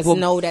homeless people. And you just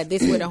know that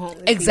this is where the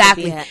homeless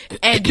exactly. people be at.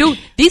 And dude,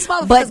 these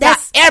motherfuckers got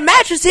air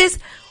mattresses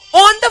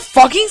on the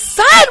fucking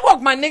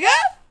sidewalk, my nigga.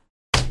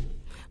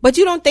 But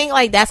you don't think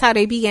like that's how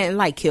they be getting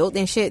like killed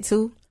and shit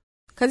too?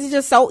 Cause it's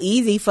just so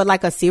easy for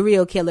like a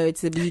serial killer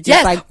to be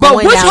just like going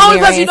but which down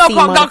homeless there person you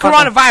know got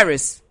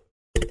coronavirus?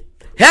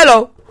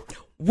 Hello,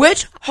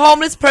 which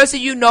homeless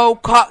person you know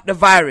caught the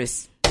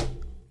virus?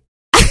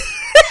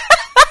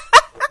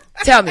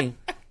 Tell me.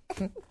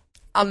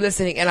 I'm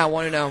listening and I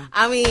want to know.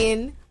 I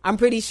mean, I'm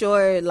pretty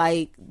sure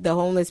like the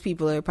homeless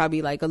people are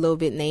probably like a little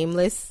bit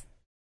nameless.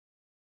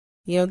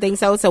 You don't think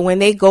so? So when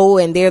they go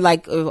and they're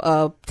like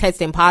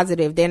testing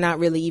positive, they're not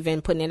really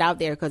even putting it out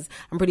there because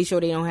I'm pretty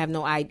sure they don't have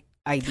no ID.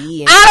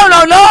 I don't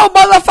know, no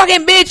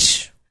motherfucking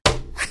bitch.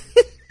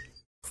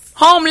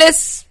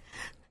 Homeless.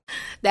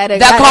 That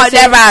caught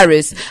that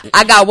virus.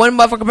 I got one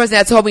motherfucking person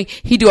that told me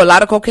he do a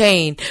lot of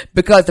cocaine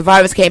because the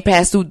virus can't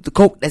pass through the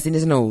coke that's in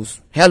his nose.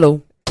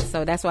 Hello.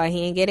 So that's why he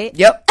didn't get it?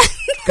 Yep.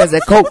 Because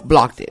the coke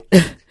blocked it.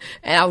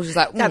 And I was just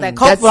like, got that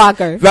coke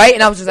blocker. Right?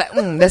 And I was just like,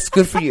 that's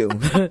good for you.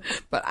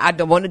 But I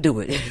don't want to do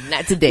it.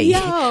 Not today.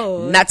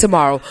 Yo. Not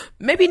tomorrow.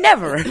 Maybe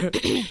never.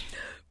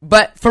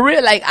 But for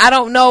real, like, I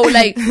don't know,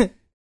 like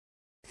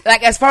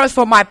as far as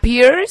for my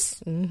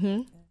peers,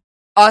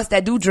 us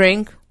that do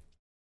drink,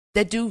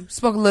 that do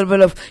smoke a little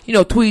bit of,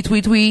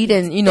 tweed,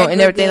 and,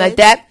 and everything like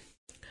that.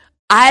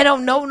 I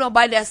don't know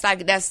nobody that's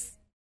like us,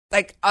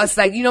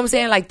 like, you know what I'm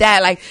saying? Like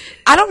that. Like,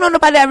 I don't know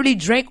nobody that really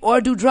drink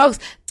or do drugs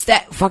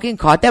that fucking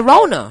caught that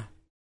Rona.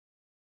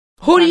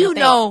 Who do you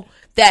know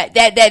that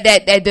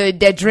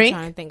drink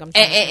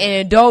and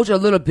indulge a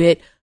little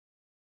bit?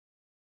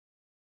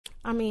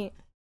 I mean,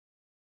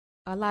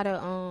 a lot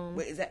of,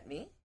 Wait, is that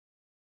me?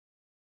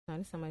 No,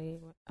 there's somebody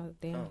out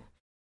there.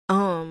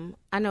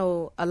 I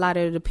know a lot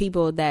of the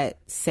people that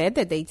said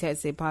that they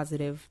tested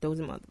positive, those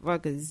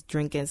motherfuckers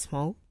drink and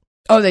smoke.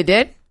 Oh, they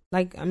did?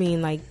 Like, I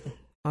mean, like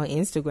on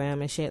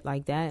Instagram and shit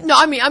like that. No,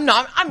 I mean, I'm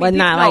not. I mean, but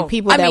not like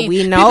people that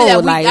we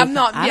know. Like, I'm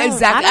not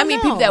exactly. I mean,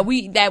 people that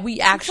we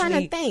actually. I'm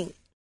trying to think.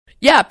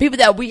 Yeah, people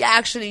that we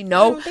actually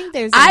know. I don't think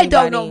there's. I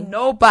don't know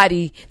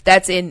nobody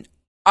that's in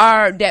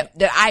our that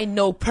I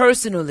know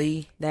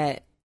personally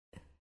that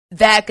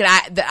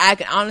I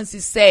can honestly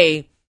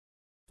say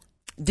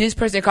this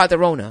person caught the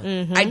Rona.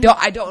 Mm-hmm.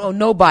 I don't know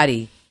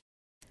nobody.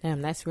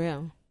 Damn, that's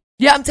real.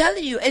 Yeah, I'm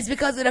telling you, it's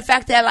because of the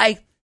fact that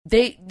like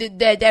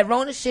that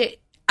Rona shit.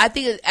 I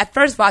think at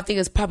first of all, I think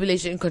it's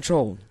population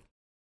control.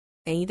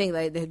 And you think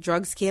like the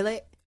drugs kill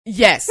it?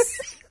 Yes,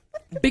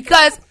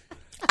 because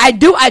I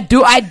do. I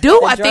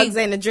drugs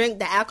and the drink,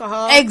 the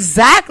alcohol.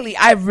 Exactly.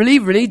 I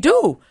really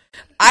do.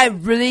 I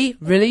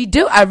really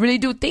do. I really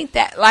do think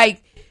that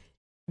like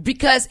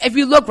because if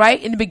you look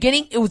right in the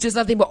beginning, it was just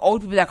nothing but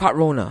old people that caught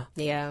Rona.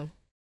 Yeah.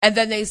 And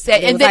then they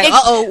said, and then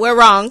we're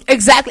wrong.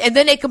 Exactly. And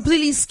then they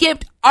completely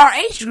skipped our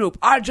age group,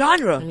 our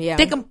genre. Yeah.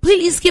 They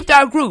completely skipped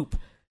our group.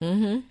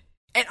 Mm-hmm.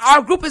 And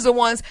our group is the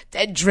ones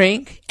that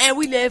drink and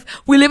we live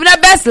in our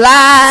best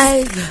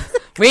lives.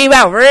 we ain't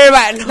about worry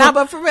about it. Nah,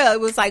 but for real, it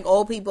was like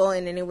old people,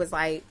 and then it was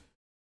like,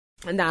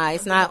 nah,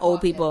 it's not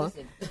old people.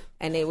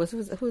 And it was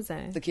who's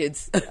that? The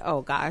kids.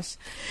 Oh gosh.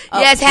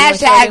 Yes,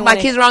 hashtag my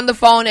kids are on the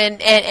phone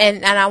and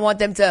I want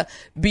them to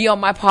be on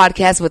my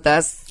podcast with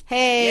us.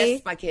 Hey,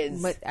 yes, my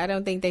kids. But I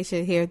don't think they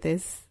should hear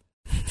this.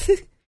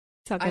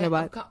 Talking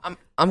about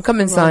I'm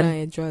coming, son.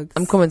 And drugs.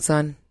 I'm coming,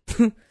 son.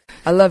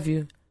 I love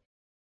you.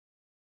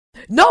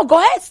 No, go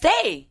ahead,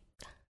 stay.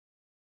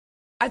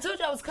 I told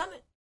you I was coming.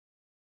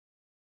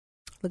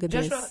 Look at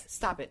Joshua, this.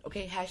 stop it,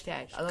 okay?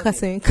 Hashtag. I love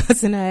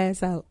cussing her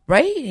ass out.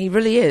 Right? He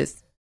really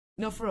is.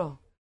 No, for real.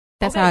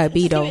 That's how it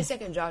be, though. Give me a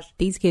second, Josh.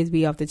 These kids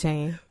be off the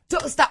chain.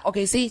 Don't stop.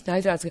 Okay, see? Now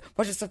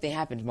watch if something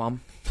happens,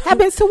 Mom.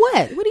 Happens to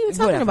what? What are you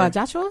talking about,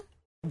 Joshua?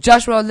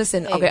 Joshua,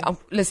 listen. Hey, okay,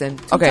 listen.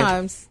 Okay.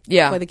 Times.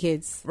 Yeah. For the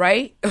kids.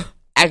 Right?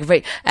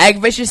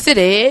 Aggravation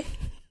City.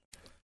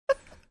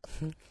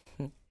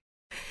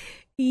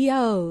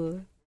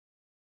 Yo.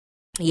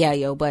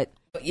 Yeah, but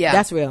yeah,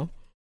 that's real.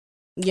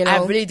 You know,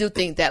 I really do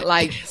think that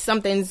like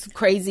something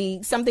crazy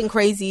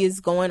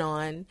is going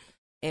on,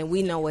 and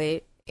we know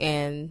it,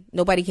 and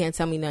nobody can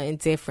tell me nothing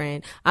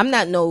different. I'm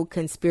not no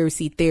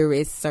conspiracy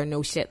theorist or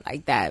no shit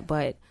like that,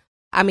 but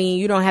I mean,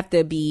 you don't have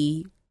to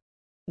be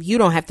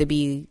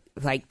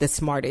like the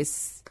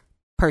smartest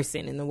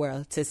person in the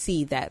world to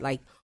see that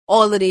like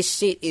all of this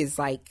shit is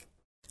like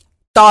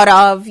thought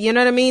of. You know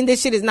what I mean?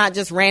 This shit is not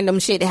just random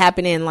shit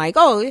happening. Like,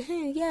 oh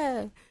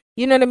yeah,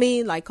 you know what I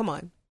mean? Like, come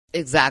on,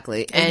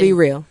 exactly, and be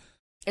real.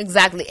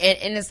 Exactly,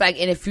 and it's like,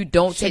 and if you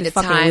don't take the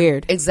time,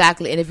 weird.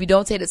 Exactly, and if you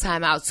don't take the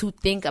time out to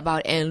think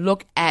about and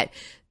look at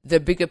the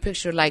bigger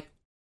picture, like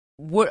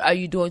what are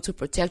you doing to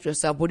protect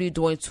yourself? What are you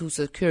doing to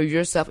secure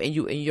yourself and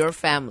you and your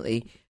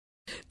family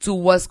to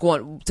what's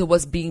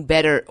being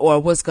better or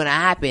what's going to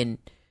happen?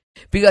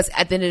 Because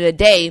at the end of the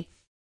day,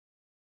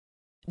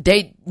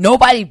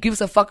 nobody gives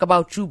a fuck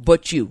about you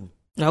but you.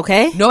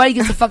 Okay. Nobody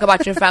gives a fuck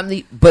about your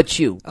family but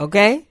you.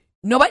 Okay.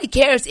 Nobody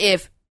cares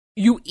if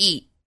you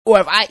eat. Or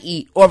if I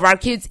eat, or if our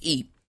kids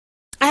eat.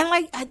 And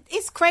like,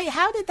 it's crazy.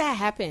 How did that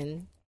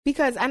happen?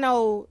 Because I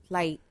know,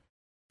 like,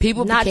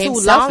 people not became too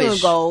selfish. long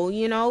ago,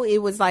 you know, it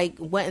was like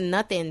wasn't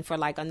nothing for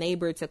like a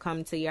neighbor to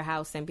come to your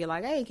house and be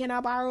like, "Hey, can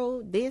I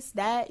borrow this,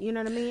 that?" You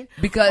know what I mean?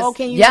 Because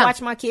can you watch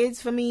my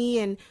kids for me?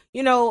 And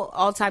you know,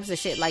 all types of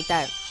shit like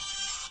that.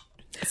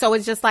 So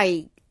it's just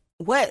like,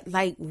 what,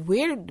 like,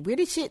 where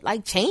did shit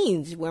like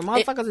change? Where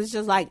motherfuckers is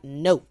just like,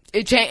 no.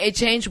 It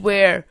changed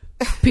where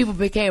people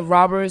became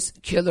robbers,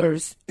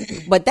 killers.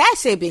 But that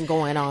shit been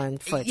going on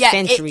for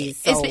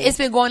centuries. It's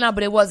been going on,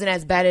 but it wasn't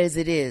as bad as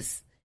it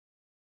is.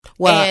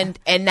 Well,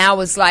 and now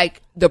it's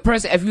like the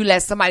person, if you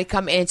let somebody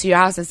come into your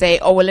house and say,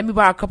 oh, well, let me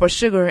borrow a cup of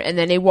sugar, and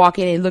then they walk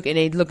in and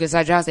they look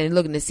inside your house and they're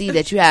looking to see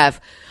that you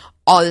have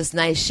all this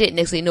nice shit.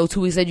 Next thing you know,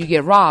 2 weeks later you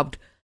get robbed.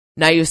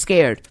 Now you're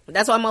scared.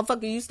 That's why,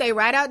 motherfucker, you stay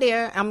right out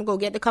there. I'm gonna go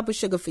get the cup of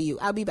sugar for you.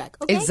 I'll be back.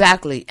 Okay?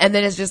 Exactly. And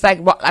then it's just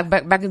like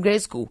back in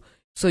grade school.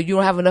 So you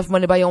don't have enough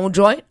money to buy your own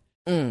joint?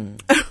 You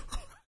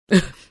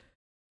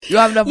don't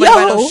have enough money to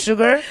buy no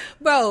sugar?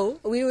 Bro,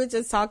 we were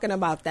just talking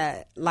about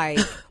that. Like,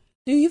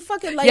 do you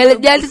fucking like...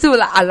 Yeah, this is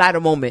a lighter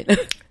moment.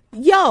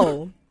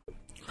 Yo,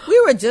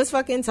 we were just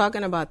fucking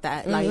talking about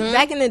that. Like,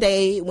 back in the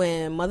day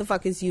when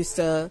motherfuckers used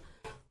to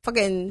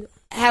fucking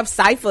have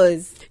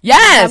ciphers.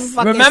 Yes,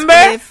 remember?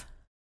 Spliff.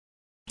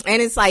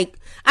 And it's like,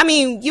 I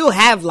mean, you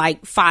have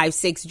like 5,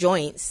 6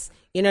 joints.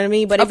 You know what I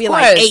mean? But it'd be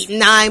like 8,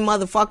 9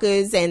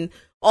 motherfuckers and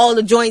all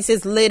the joints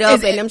is lit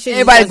up and them shit.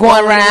 Everybody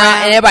going around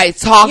and everybody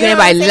talking,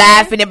 everybody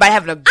laughing, everybody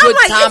having a good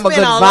time, a good vibe. It's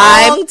been a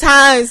long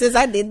time since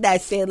I did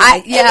that shit.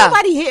 Like,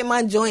 everybody hit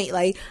my joint.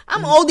 Like,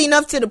 I'm old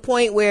enough to the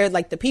point where,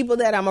 like, the people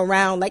that I'm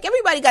around, like,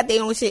 everybody got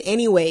their own shit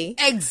anyway.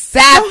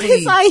 Exactly. So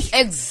it's like,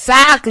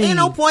 exactly. Ain't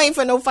no point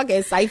for no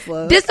fucking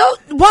cipher. There's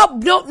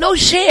no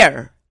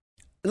share.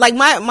 Like,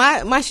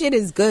 my shit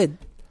is good.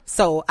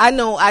 So I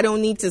know I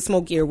don't need to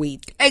smoke your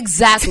weed.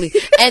 Exactly.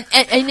 and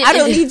I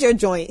don't need your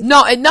joint.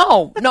 No, at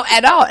all. Not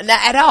at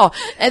all.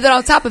 And then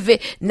on top of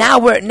it, now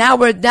we're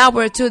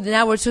to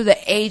the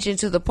age and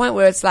to the point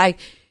where it's like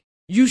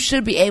you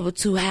should be able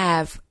to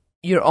have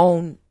your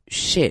own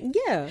shit.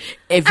 Yeah.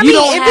 If you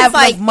don't have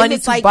enough money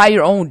to buy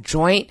your own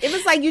joint. If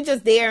it's like you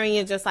just there and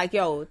you're just like,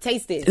 yo,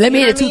 taste this. Let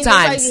me hit it 2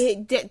 times.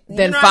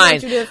 Then fine. I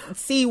want you to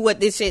see what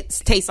this shit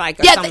tastes like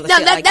or something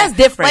like that's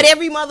different. But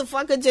every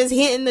motherfucker just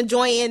hitting the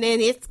joint and then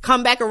it's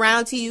come back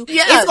around to you.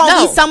 Yeah, it's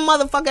gonna be some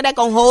motherfucker that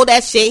gonna hold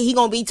that shit. He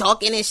gonna be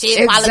talking and shit,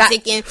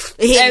 politicking,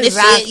 hitting the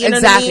shit. You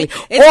know what I mean?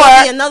 It's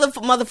gonna be another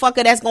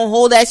motherfucker that's gonna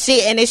hold that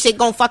shit and this shit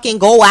gonna fucking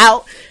go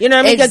out. You know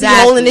what I mean? Because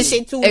he's holding this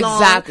shit too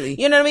long. Exactly.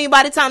 You know what I mean?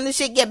 By the time this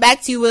shit get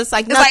back to you, it's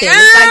like nothing.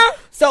 It's like,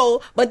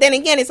 so, but then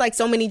again, it's like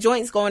so many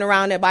joints going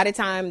around that by the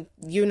time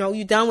you know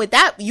you done with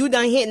that, you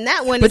done hitting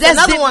that one. But that's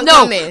another one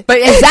coming. But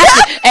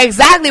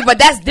exactly. But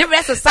that's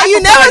different. That's a cypher party.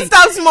 You never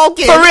stop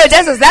smoking for real.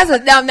 That's a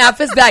now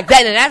if it's like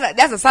that, then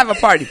that's a cypher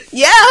party.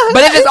 Yeah.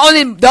 But if it's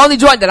the only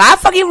joint that I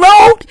fucking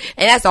rolled,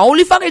 and that's the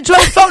only fucking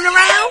joint floating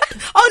around.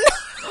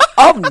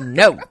 Oh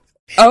no.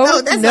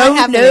 Oh, that's no.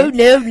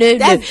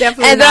 That's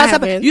definitely not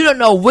happening. You don't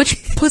know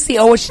which pussy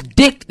or which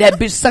dick that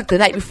bitch sucked the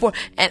night before,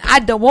 and I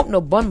don't want no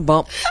bum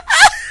bump.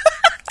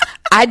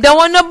 I don't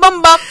want no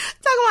bum bump.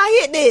 Talking about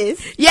hit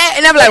this. Yeah,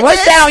 and I'm like,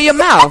 what's that on your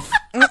mouth?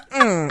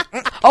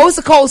 Oh, it's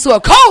a cold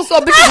sore. Cold sore,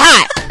 bitch, is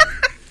hot.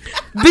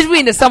 Bitch, we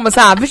in the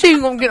summertime. Bitch, you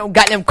ain't gonna get no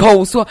goddamn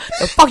cold sore.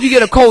 The fuck you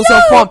get a cold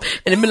sore from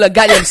in the middle of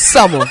goddamn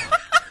summer?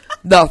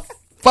 The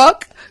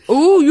fuck?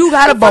 Ooh, you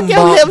got a bum bump.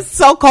 Your lips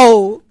so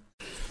cold.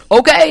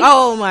 Okay.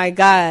 Oh my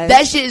god.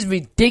 That shit is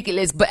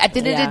ridiculous. But at the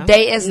end of the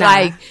day, it's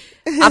like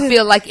I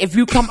feel like if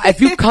you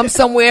come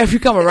somewhere, if you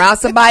come around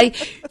somebody,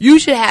 you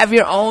should have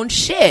your own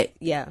shit.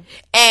 Yeah.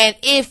 And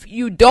if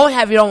you don't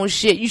have your own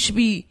shit, you should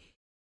be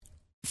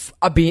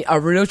a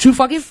real true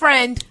fucking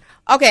friend.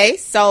 Okay,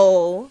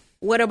 so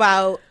what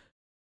about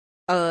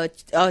a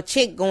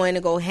chick going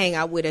to go hang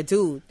out with a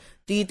dude?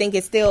 Do you think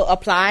it still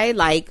apply?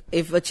 Like,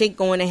 if a chick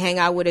going to hang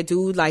out with a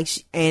dude, like,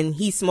 and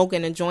he's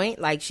smoking a joint,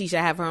 like, she should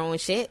have her own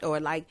shit, or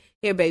like,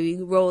 here,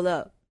 baby, roll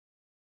up.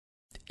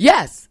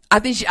 Yes, I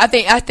think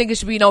it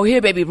should be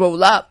here, baby,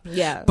 roll up.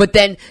 Yeah. But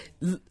then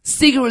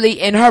secretly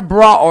in her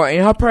bra or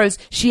in her purse,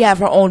 she have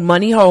her own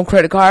money, her own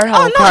credit card, her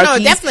own car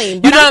keys. Definitely.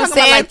 But you know what I'm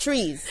saying? About, like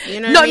trees. You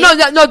know what I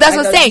mean? No. That's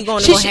what I'm saying.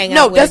 That's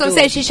what I'm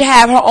saying. She should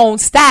have her own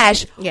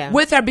stash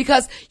with her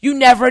because you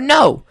never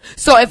know.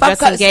 So if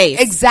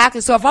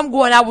exactly. So if I'm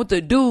going out with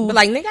a dude, but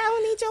like nigga, I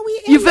don't need your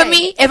weed. You feel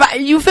me?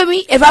 You feel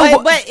me?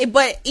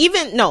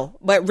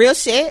 But real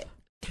shit,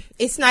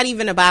 it's not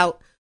even about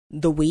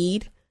the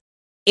weed.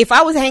 If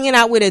I was hanging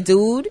out with a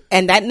dude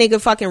and that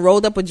nigga fucking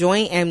rolled up a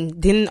joint and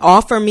didn't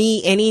offer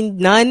me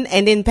none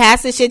and then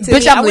pass the shit to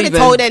me, I would have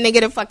told that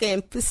nigga to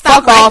fucking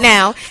stop right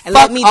now and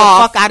let me the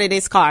fuck out of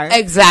this car.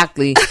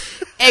 Exactly.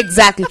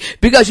 Exactly.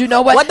 Because you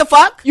know what? What the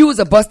fuck? You was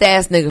a bust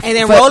ass nigga. And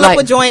then roll up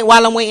a joint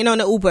while I'm waiting on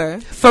the Uber.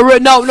 For real?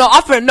 No.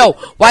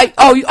 Why?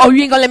 Oh, you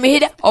ain't gonna let me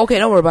hit it? Okay,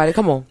 don't worry about it.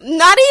 Come on.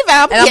 Not even.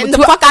 I'm getting the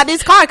fuck out of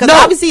this car because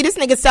obviously this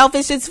nigga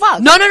selfish as fuck.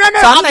 No. So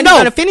I'm not even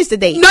gonna finish the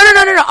date. No.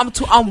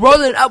 I'm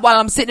rolling it up while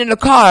I'm sitting in the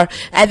car,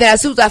 and then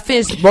as soon as I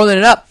finish rolling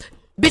it up,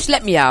 bitch,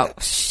 let me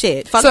out.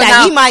 Shit. Fuck that.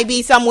 Now, he might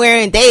be somewhere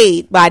in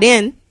Dade by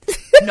then.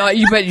 No,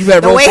 you better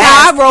roll the way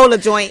fast. how I roll a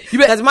joint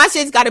because my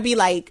shit's got to be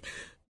like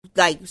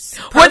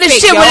perfect, when the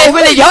shit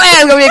when your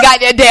ass gonna be a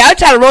goddamn day. I'm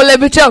trying to roll that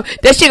bitch up.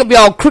 That shit gonna be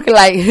all crooked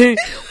like weed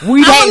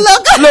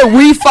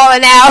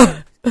falling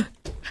out.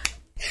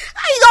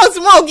 I you gonna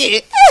smoke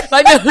it?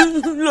 Like,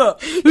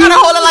 look. Gotta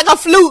hold it like a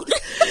flute.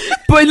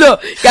 But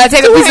look, gotta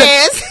take a piece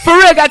of, for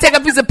real, gotta take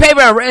a piece of paper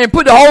and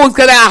put the holes,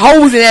 cause I got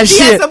holes in that She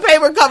shit. had some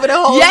paper cover the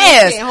holes.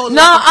 Yes.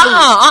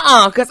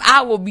 No, cause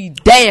I will be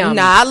damned.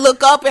 Nah, I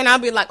look up and I'll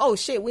be like, oh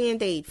shit, we in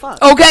date.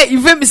 Fuck. Okay,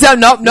 you feel me? So,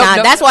 nope.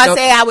 That's why I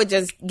say I would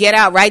just get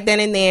out right then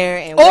and there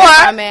and or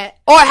I'm at.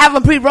 Or have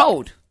them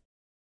pre-rolled.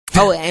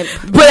 Oh, and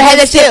but have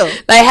that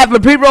shit, like have a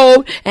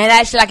pre-roll and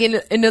actually like in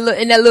that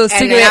little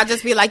cigarette. And I'll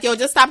just be like, yo,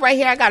 just stop right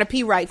here. I gotta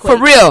pee right quick.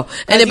 For real.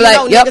 And they be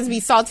like, yep. Niggas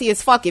be salty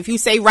as fuck if you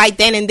say right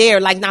then and there,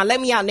 like, nah,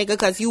 let me out, nigga,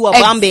 cause you a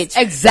bum bitch.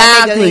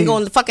 Exactly. That nigga ain't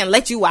gonna fucking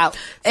let you out.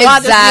 So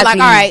I'll just be like,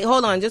 all right,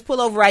 hold on, just pull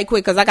over right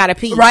quick, cause I gotta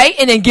pee. Right?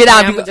 And then get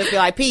out. I'm gonna just be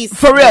like, peace.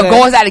 For real,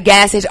 go inside the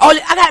gas station. Oh,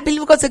 I gotta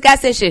go to the gas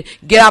station.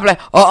 Get out, be like,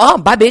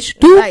 bye bitch.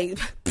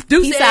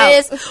 Peace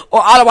out.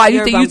 Or otherwise,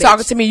 you think you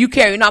talking to me, you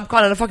carry, I'm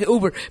calling a fucking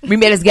Uber. We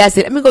made this gas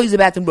station. Let me go use the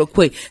bathroom real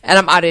quick. And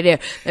I'm out of there.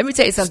 Let me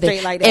tell you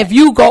something. Like if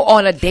you go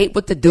on a date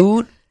with the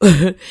dude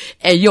and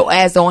your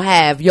ass don't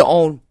have your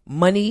own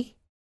money,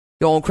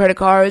 your own credit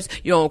cards,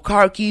 your own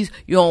car keys,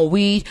 your own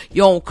weed,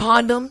 your own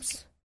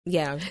condoms,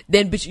 yeah,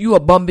 then bitch, you a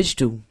bum bitch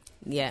too.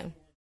 Yeah.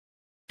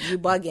 You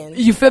bugging.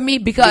 You feel me?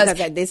 Because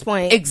at this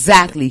point,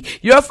 exactly.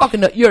 You're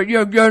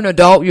an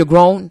adult. You're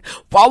grown.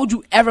 Why would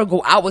you ever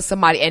go out with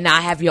somebody and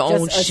not have your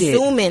own shit?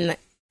 Assuming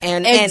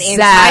and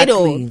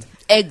entitled.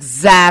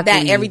 Exactly.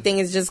 That everything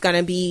is just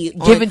gonna be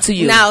given to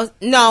you. Now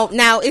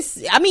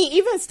it's, I mean,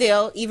 even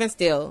still,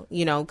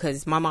 you know,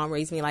 cause my mom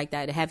raised me like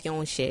that, to have your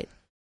own shit.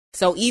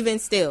 So even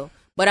still,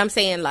 but I'm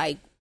saying, like,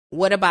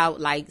 what about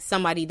like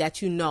somebody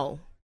that you know?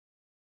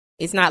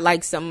 It's not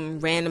like some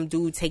random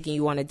dude taking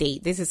you on a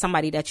date. This is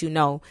somebody that you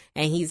know,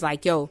 and he's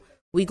like, yo,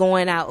 we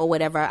going out or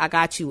whatever. I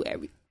got you,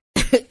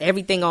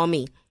 everything on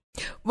me.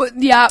 Well,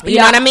 yeah, you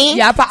know what I mean?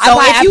 Yeah,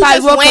 if you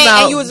just went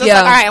and you was just like,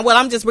 all right, well,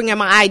 I'm just bringing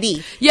my ID.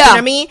 Yeah, you know what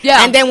I mean?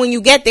 Yeah. And then when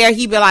you get there,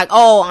 he be like,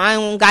 oh, I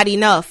don't got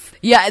enough.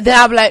 Yeah. Then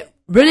I'm like,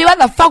 really? What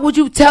the fuck would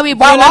you tell me?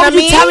 Why would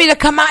you tell me to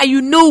come out and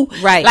you knew?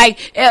 Right. Like,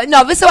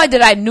 no, if it's somebody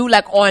that I knew,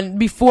 like, on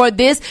before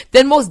this,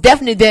 then most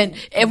definitely, then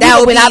if that we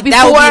would went out before,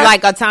 that would be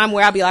like a time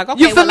where I'd be like,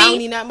 okay, you feel me? I don't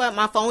need nothing but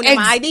my phone and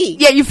my ID.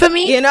 Yeah, you feel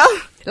me? You know?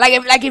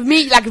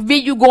 If me,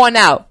 you going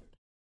out,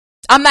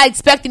 I'm not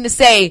expecting to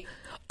say,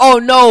 oh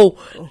no,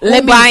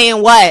 let me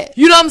buying what?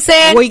 You know what I'm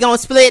saying? We gonna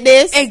split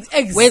this?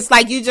 Where it's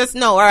like you just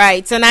know, all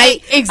right,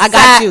 tonight I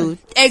got you.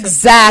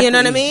 Exactly. You know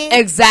what I mean?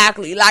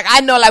 Exactly. Like, I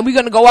know, like, we're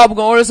gonna go out, we're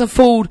gonna order some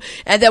food,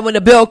 and then when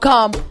the bill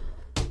come,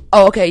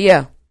 oh, okay,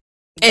 yeah.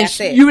 And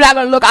you're not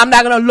gonna look, I'm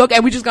not gonna look,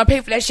 and we're just gonna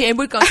pay for that shit, and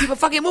we're gonna keep it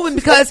fucking moving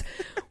because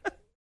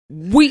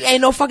we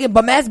ain't no fucking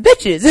bum ass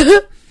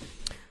bitches.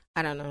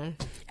 I don't know.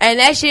 And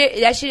that shit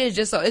is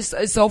just so,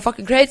 it's so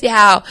fucking crazy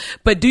how,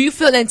 but do you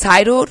feel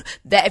entitled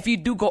that if you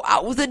do go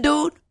out with a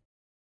dude,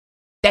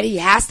 that he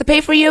has to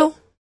pay for you?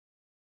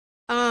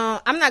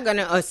 I'm not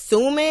gonna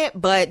assume it,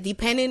 but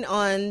depending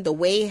on the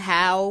way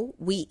how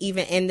we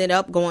even ended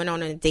up going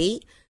on a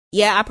date,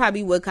 yeah, I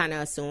probably would kind of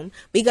assume.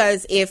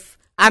 Because if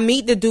I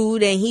meet the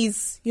dude and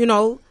he's, you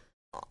know,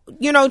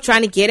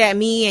 trying to get at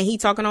me and he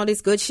talking all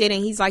this good shit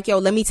and he's like, yo,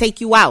 let me take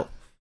you out.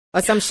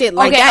 Or some shit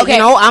like that, you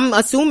know. I'm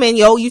assuming,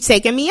 yo, you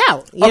taking me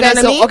out. You know what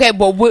I mean? Okay,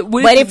 but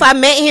but if I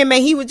met him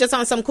and he was just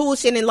on some cool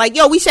shit and like,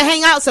 yo, we should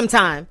hang out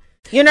sometime.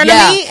 You know what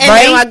I mean? And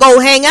then I go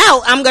hang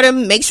out, I'm gonna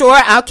make sure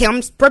I'll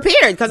come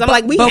prepared because I'm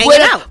like, we hanging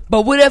out.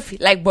 But what if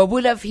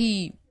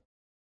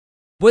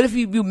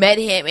you met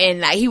him and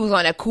like he was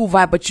on that cool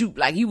vibe, but you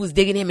like he was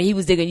digging him and he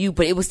was digging you,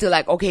 but it was still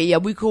like, okay, yeah,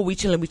 we cool, we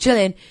chilling,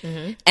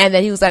 mm-hmm. And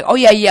then he was like, oh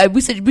yeah,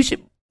 we should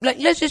like,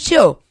 let's just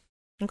chill.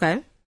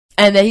 Okay.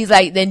 And then he's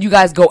like, then you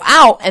guys go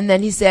out, and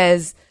then he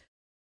says,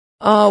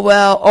 oh,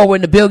 well, or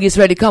when the bill gets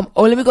ready to come,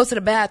 oh, let me go to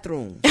the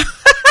bathroom.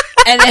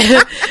 And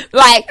then,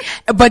 like,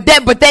 but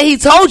then he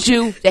told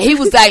you that he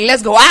was like,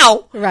 let's go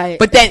out. Right.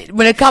 But then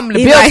when the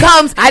bill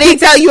comes. I didn't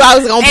tell you I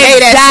was going to pay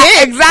that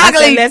shit.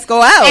 Exactly. I said, let's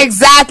go out.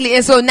 Exactly.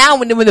 And so now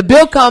when the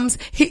bill comes,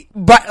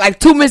 but like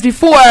 2 minutes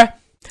before,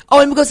 oh,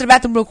 let me go to the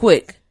bathroom real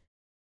quick.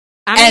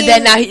 And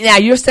then now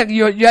you're stuck,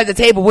 you're at the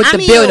table with the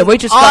bill, and the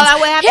waitress comes. I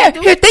would have to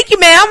do, here, thank you,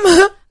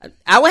 ma'am.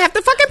 I would have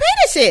to fucking pay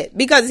this shit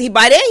because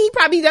by then he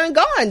probably done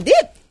gone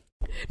dip.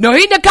 No,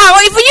 he in the car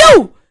waiting for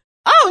you.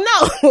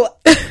 Oh no.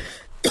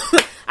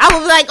 I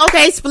was like,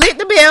 okay, split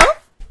the bill.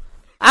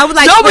 I was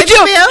like, no, but he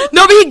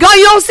gone.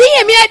 You don't see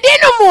him. He ain't there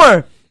no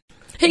more.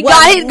 He's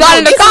gone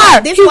in the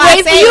car. He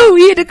waiting for you.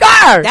 He in the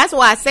car. That's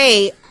why I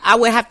say I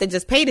would have to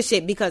just pay the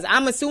shit because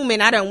I'm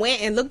assuming I done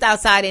went and looked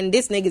outside and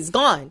this nigga's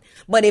gone.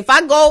 But if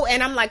I go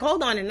and I'm like,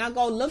 hold on, and I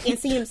go look and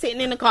see him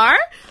sitting in the car,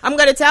 I'm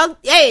gonna tell,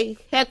 hey,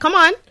 come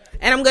on.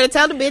 And I'm going to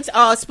tell the bitch,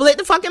 split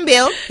the fucking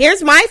bill.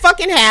 Here's my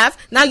fucking half.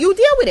 Now you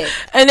deal with it.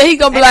 And then he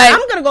going to be like,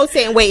 I'm going to go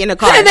sit and wait in the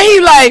car. And then he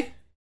like,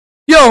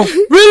 yo,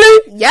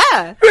 really?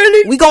 Yeah.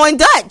 Really? We going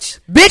Dutch.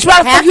 Bitch,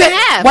 why the half fuck you and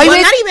half. Why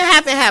well, not even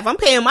half and half. I'm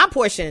paying my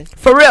portion.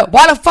 For real.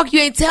 Why the fuck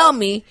you ain't tell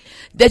me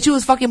that you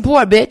was fucking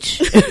poor,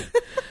 bitch?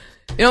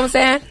 You know what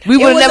I'm saying? We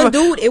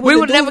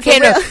would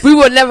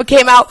never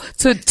came out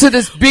to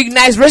this big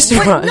nice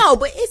restaurant.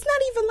 But it's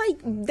not even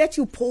like that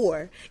you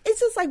poor. It's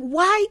just like,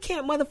 why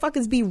can't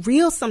motherfuckers be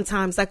real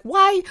sometimes? Like,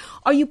 why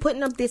are you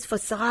putting up this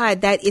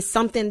facade that is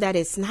something that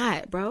it's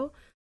not, bro?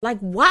 Like,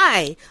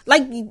 why?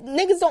 Like,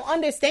 niggas don't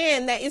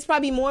understand that it's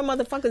probably more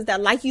motherfuckers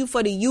that like you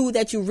for the you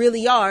that you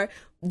really are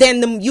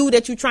than the you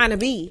that you're trying to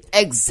be.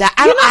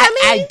 Exactly. You know what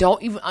I mean? I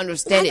don't even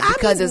understand it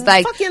because it's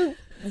like,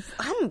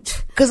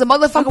 because a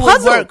motherfucker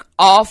would work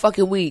all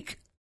fucking week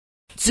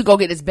to go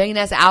get this banging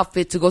ass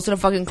outfit to go to the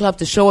fucking club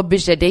to show a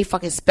bitch that they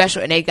fucking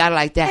special and they got it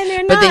like that.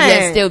 But then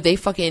yet still they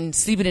fucking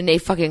sleeping in their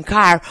fucking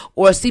car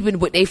or sleeping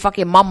with their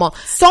fucking mama.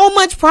 So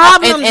much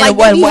problems. Like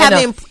we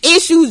having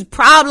issues,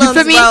 problems, you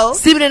feel me? Bro.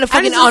 Sleeping in the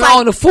fucking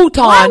on the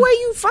futon. Why were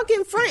you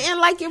fucking fronting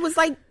like it was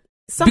like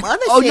some other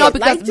shit? No,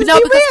 because, like,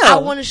 because I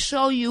want to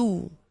show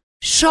you.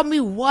 Show me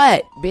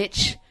what,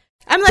 bitch?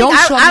 I'm like,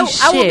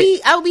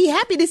 I would be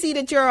happy to see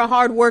that you're a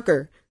hard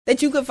worker.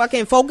 That you could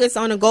fucking focus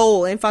on a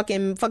goal and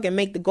fucking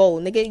make the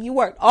goal. Nigga, you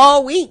worked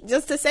all week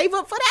just to save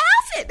up for the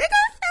outfit, nigga.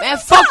 Man,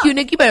 fuck you,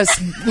 nigga. You better...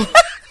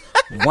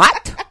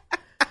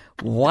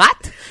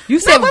 What? You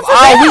said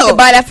all week to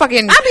buy that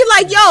fucking... I'd be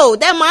like, yo,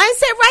 that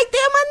mindset right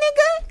there, my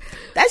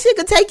nigga, that shit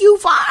could take you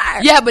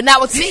far. Yeah, but not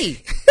with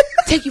me.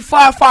 Take you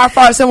far, far,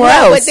 far somewhere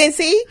else. But then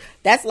see,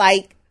 that's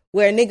like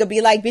where a nigga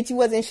be like, bitch, you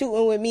wasn't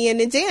shooting with me in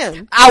the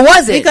gym. I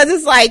wasn't. Because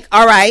it's like,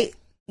 all right,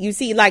 you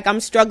see, like, I'm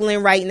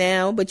struggling right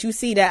now, but you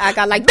see that I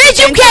got like... Bitch,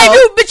 you can't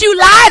do... Bitch, you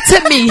lied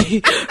to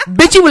me.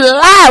 Bitch, you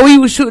lied when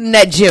you was shooting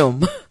that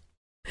gym.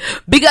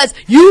 Because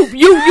you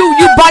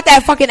bought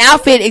that fucking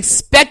outfit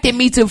expecting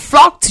me to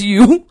flock to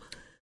you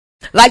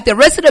like the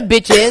rest of the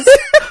bitches,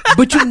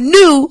 but you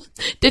knew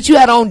that you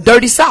had on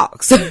dirty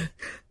socks.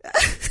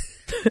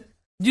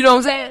 You know what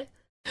I'm saying?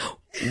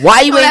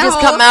 Why you ain't just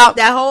come out...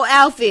 That whole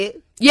outfit...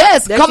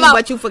 Yes, come out.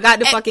 But you forgot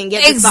to fucking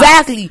get the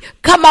exactly. socks.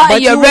 Come out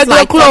in your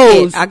regular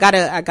clothes. I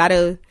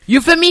gotta. You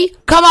feel me?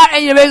 Come out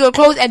in your regular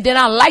clothes, and then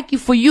I like you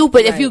for you.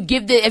 But if you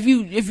give if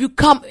you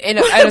come in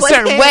a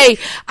certain way,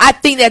 I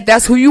think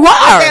that's who you are.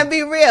 I can't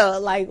be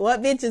real. Like,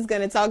 what bitch is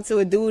gonna talk to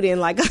a dude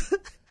in like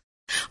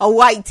a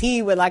white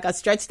tee with like a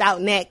stretched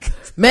out neck?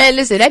 Man,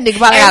 listen, that nigga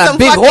probably got a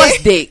big horse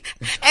dick.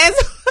 And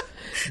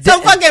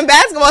some fucking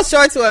basketball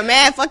shorts with a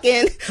man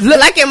fucking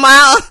looking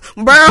my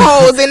burn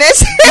holes in that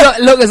shit.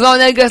 Look, as long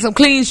as they got some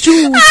clean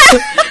shoes,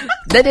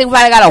 that nigga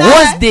probably got a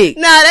horse dick.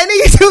 Nah, that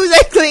nigga shoes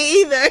ain't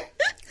clean either.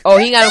 Oh,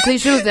 he ain't got no clean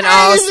shoes then.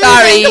 Oh,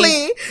 sorry.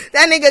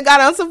 That nigga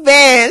got on some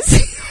Vans.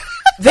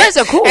 Vans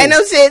are cool. And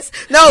them shits.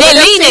 No, they're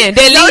leaning.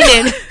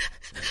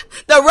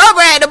 The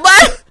rubber at the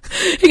bottom.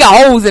 He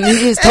got holes in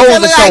his toes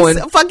are showing.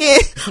 Like fucking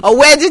a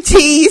wedge of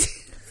cheese.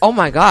 Oh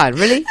my God,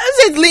 really? That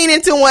shit's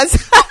leaning to one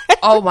side.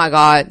 Oh my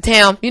God,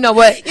 Tam, you know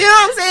what? You know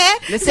what I'm saying?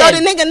 Listen. So the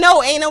nigga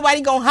know ain't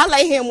nobody gonna holler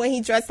at him when he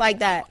dressed like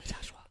that.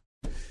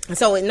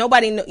 So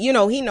nobody, he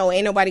know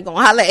ain't nobody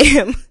gonna holler at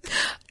him.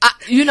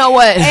 You know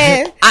what?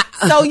 And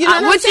so you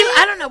know what I'm saying?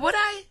 I don't know. Would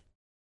I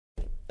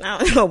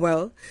don't know,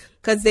 bro.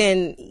 Cause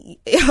then,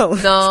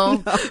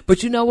 no.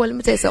 But you know what? Let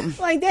me tell you something.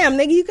 Like, damn,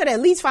 nigga, you could at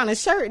least find a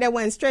shirt that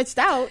wasn't stretched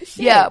out.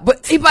 Shit. Yeah,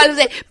 but he probably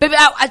say, baby,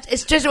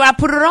 it's stretched when I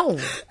put it on.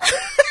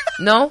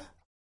 No,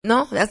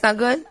 that's not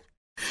good.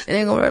 It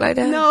ain't gonna work like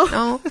that.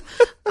 No.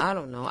 I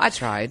don't know. I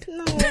tried.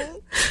 No.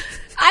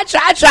 I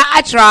tried.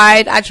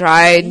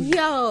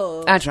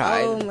 Yo. I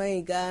tried. Oh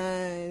my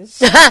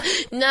gosh.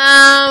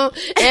 No,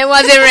 it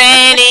wasn't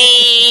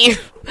ready.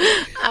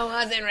 I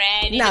wasn't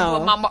ready. No.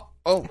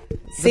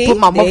 To put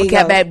my muffin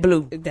cap back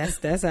blue.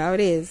 That's how it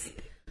is.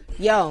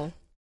 Yo.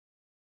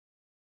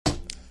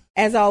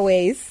 As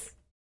always.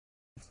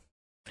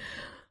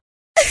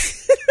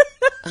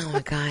 Oh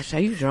my gosh, are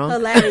you drunk?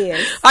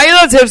 Hilarious. Are you a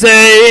little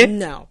tipsy?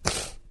 No.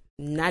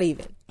 Not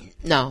even.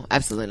 No,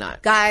 absolutely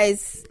not.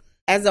 Guys,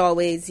 as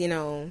always, it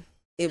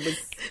was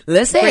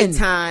a great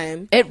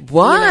time. It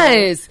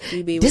was.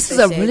 This is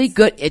a really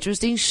good,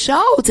 interesting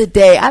show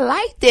today. I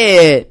liked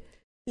it.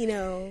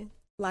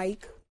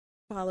 Like,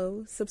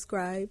 follow,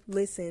 subscribe,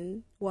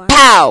 listen, watch.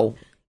 Pow!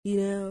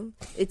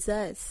 It's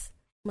us.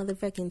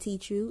 Motherfucking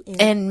teach you.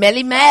 And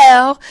Melly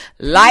Mel.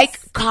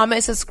 Like,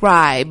 comment,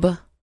 subscribe.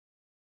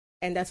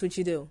 And that's what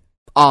you do.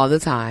 All the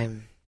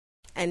time.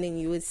 And then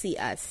you would see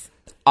us.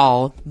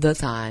 All the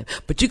time.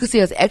 But you can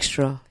see us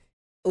extra.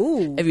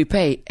 Ooh. If you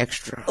pay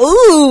extra.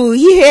 Ooh,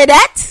 you hear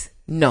that?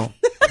 No.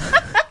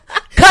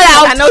 Cut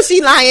out. I know she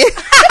lying.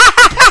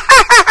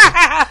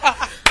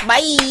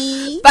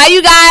 Bye. Bye,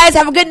 you guys.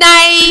 Have a good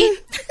night.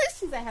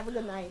 She said have a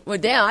good night. Well,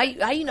 damn.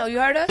 How you know you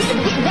heard us?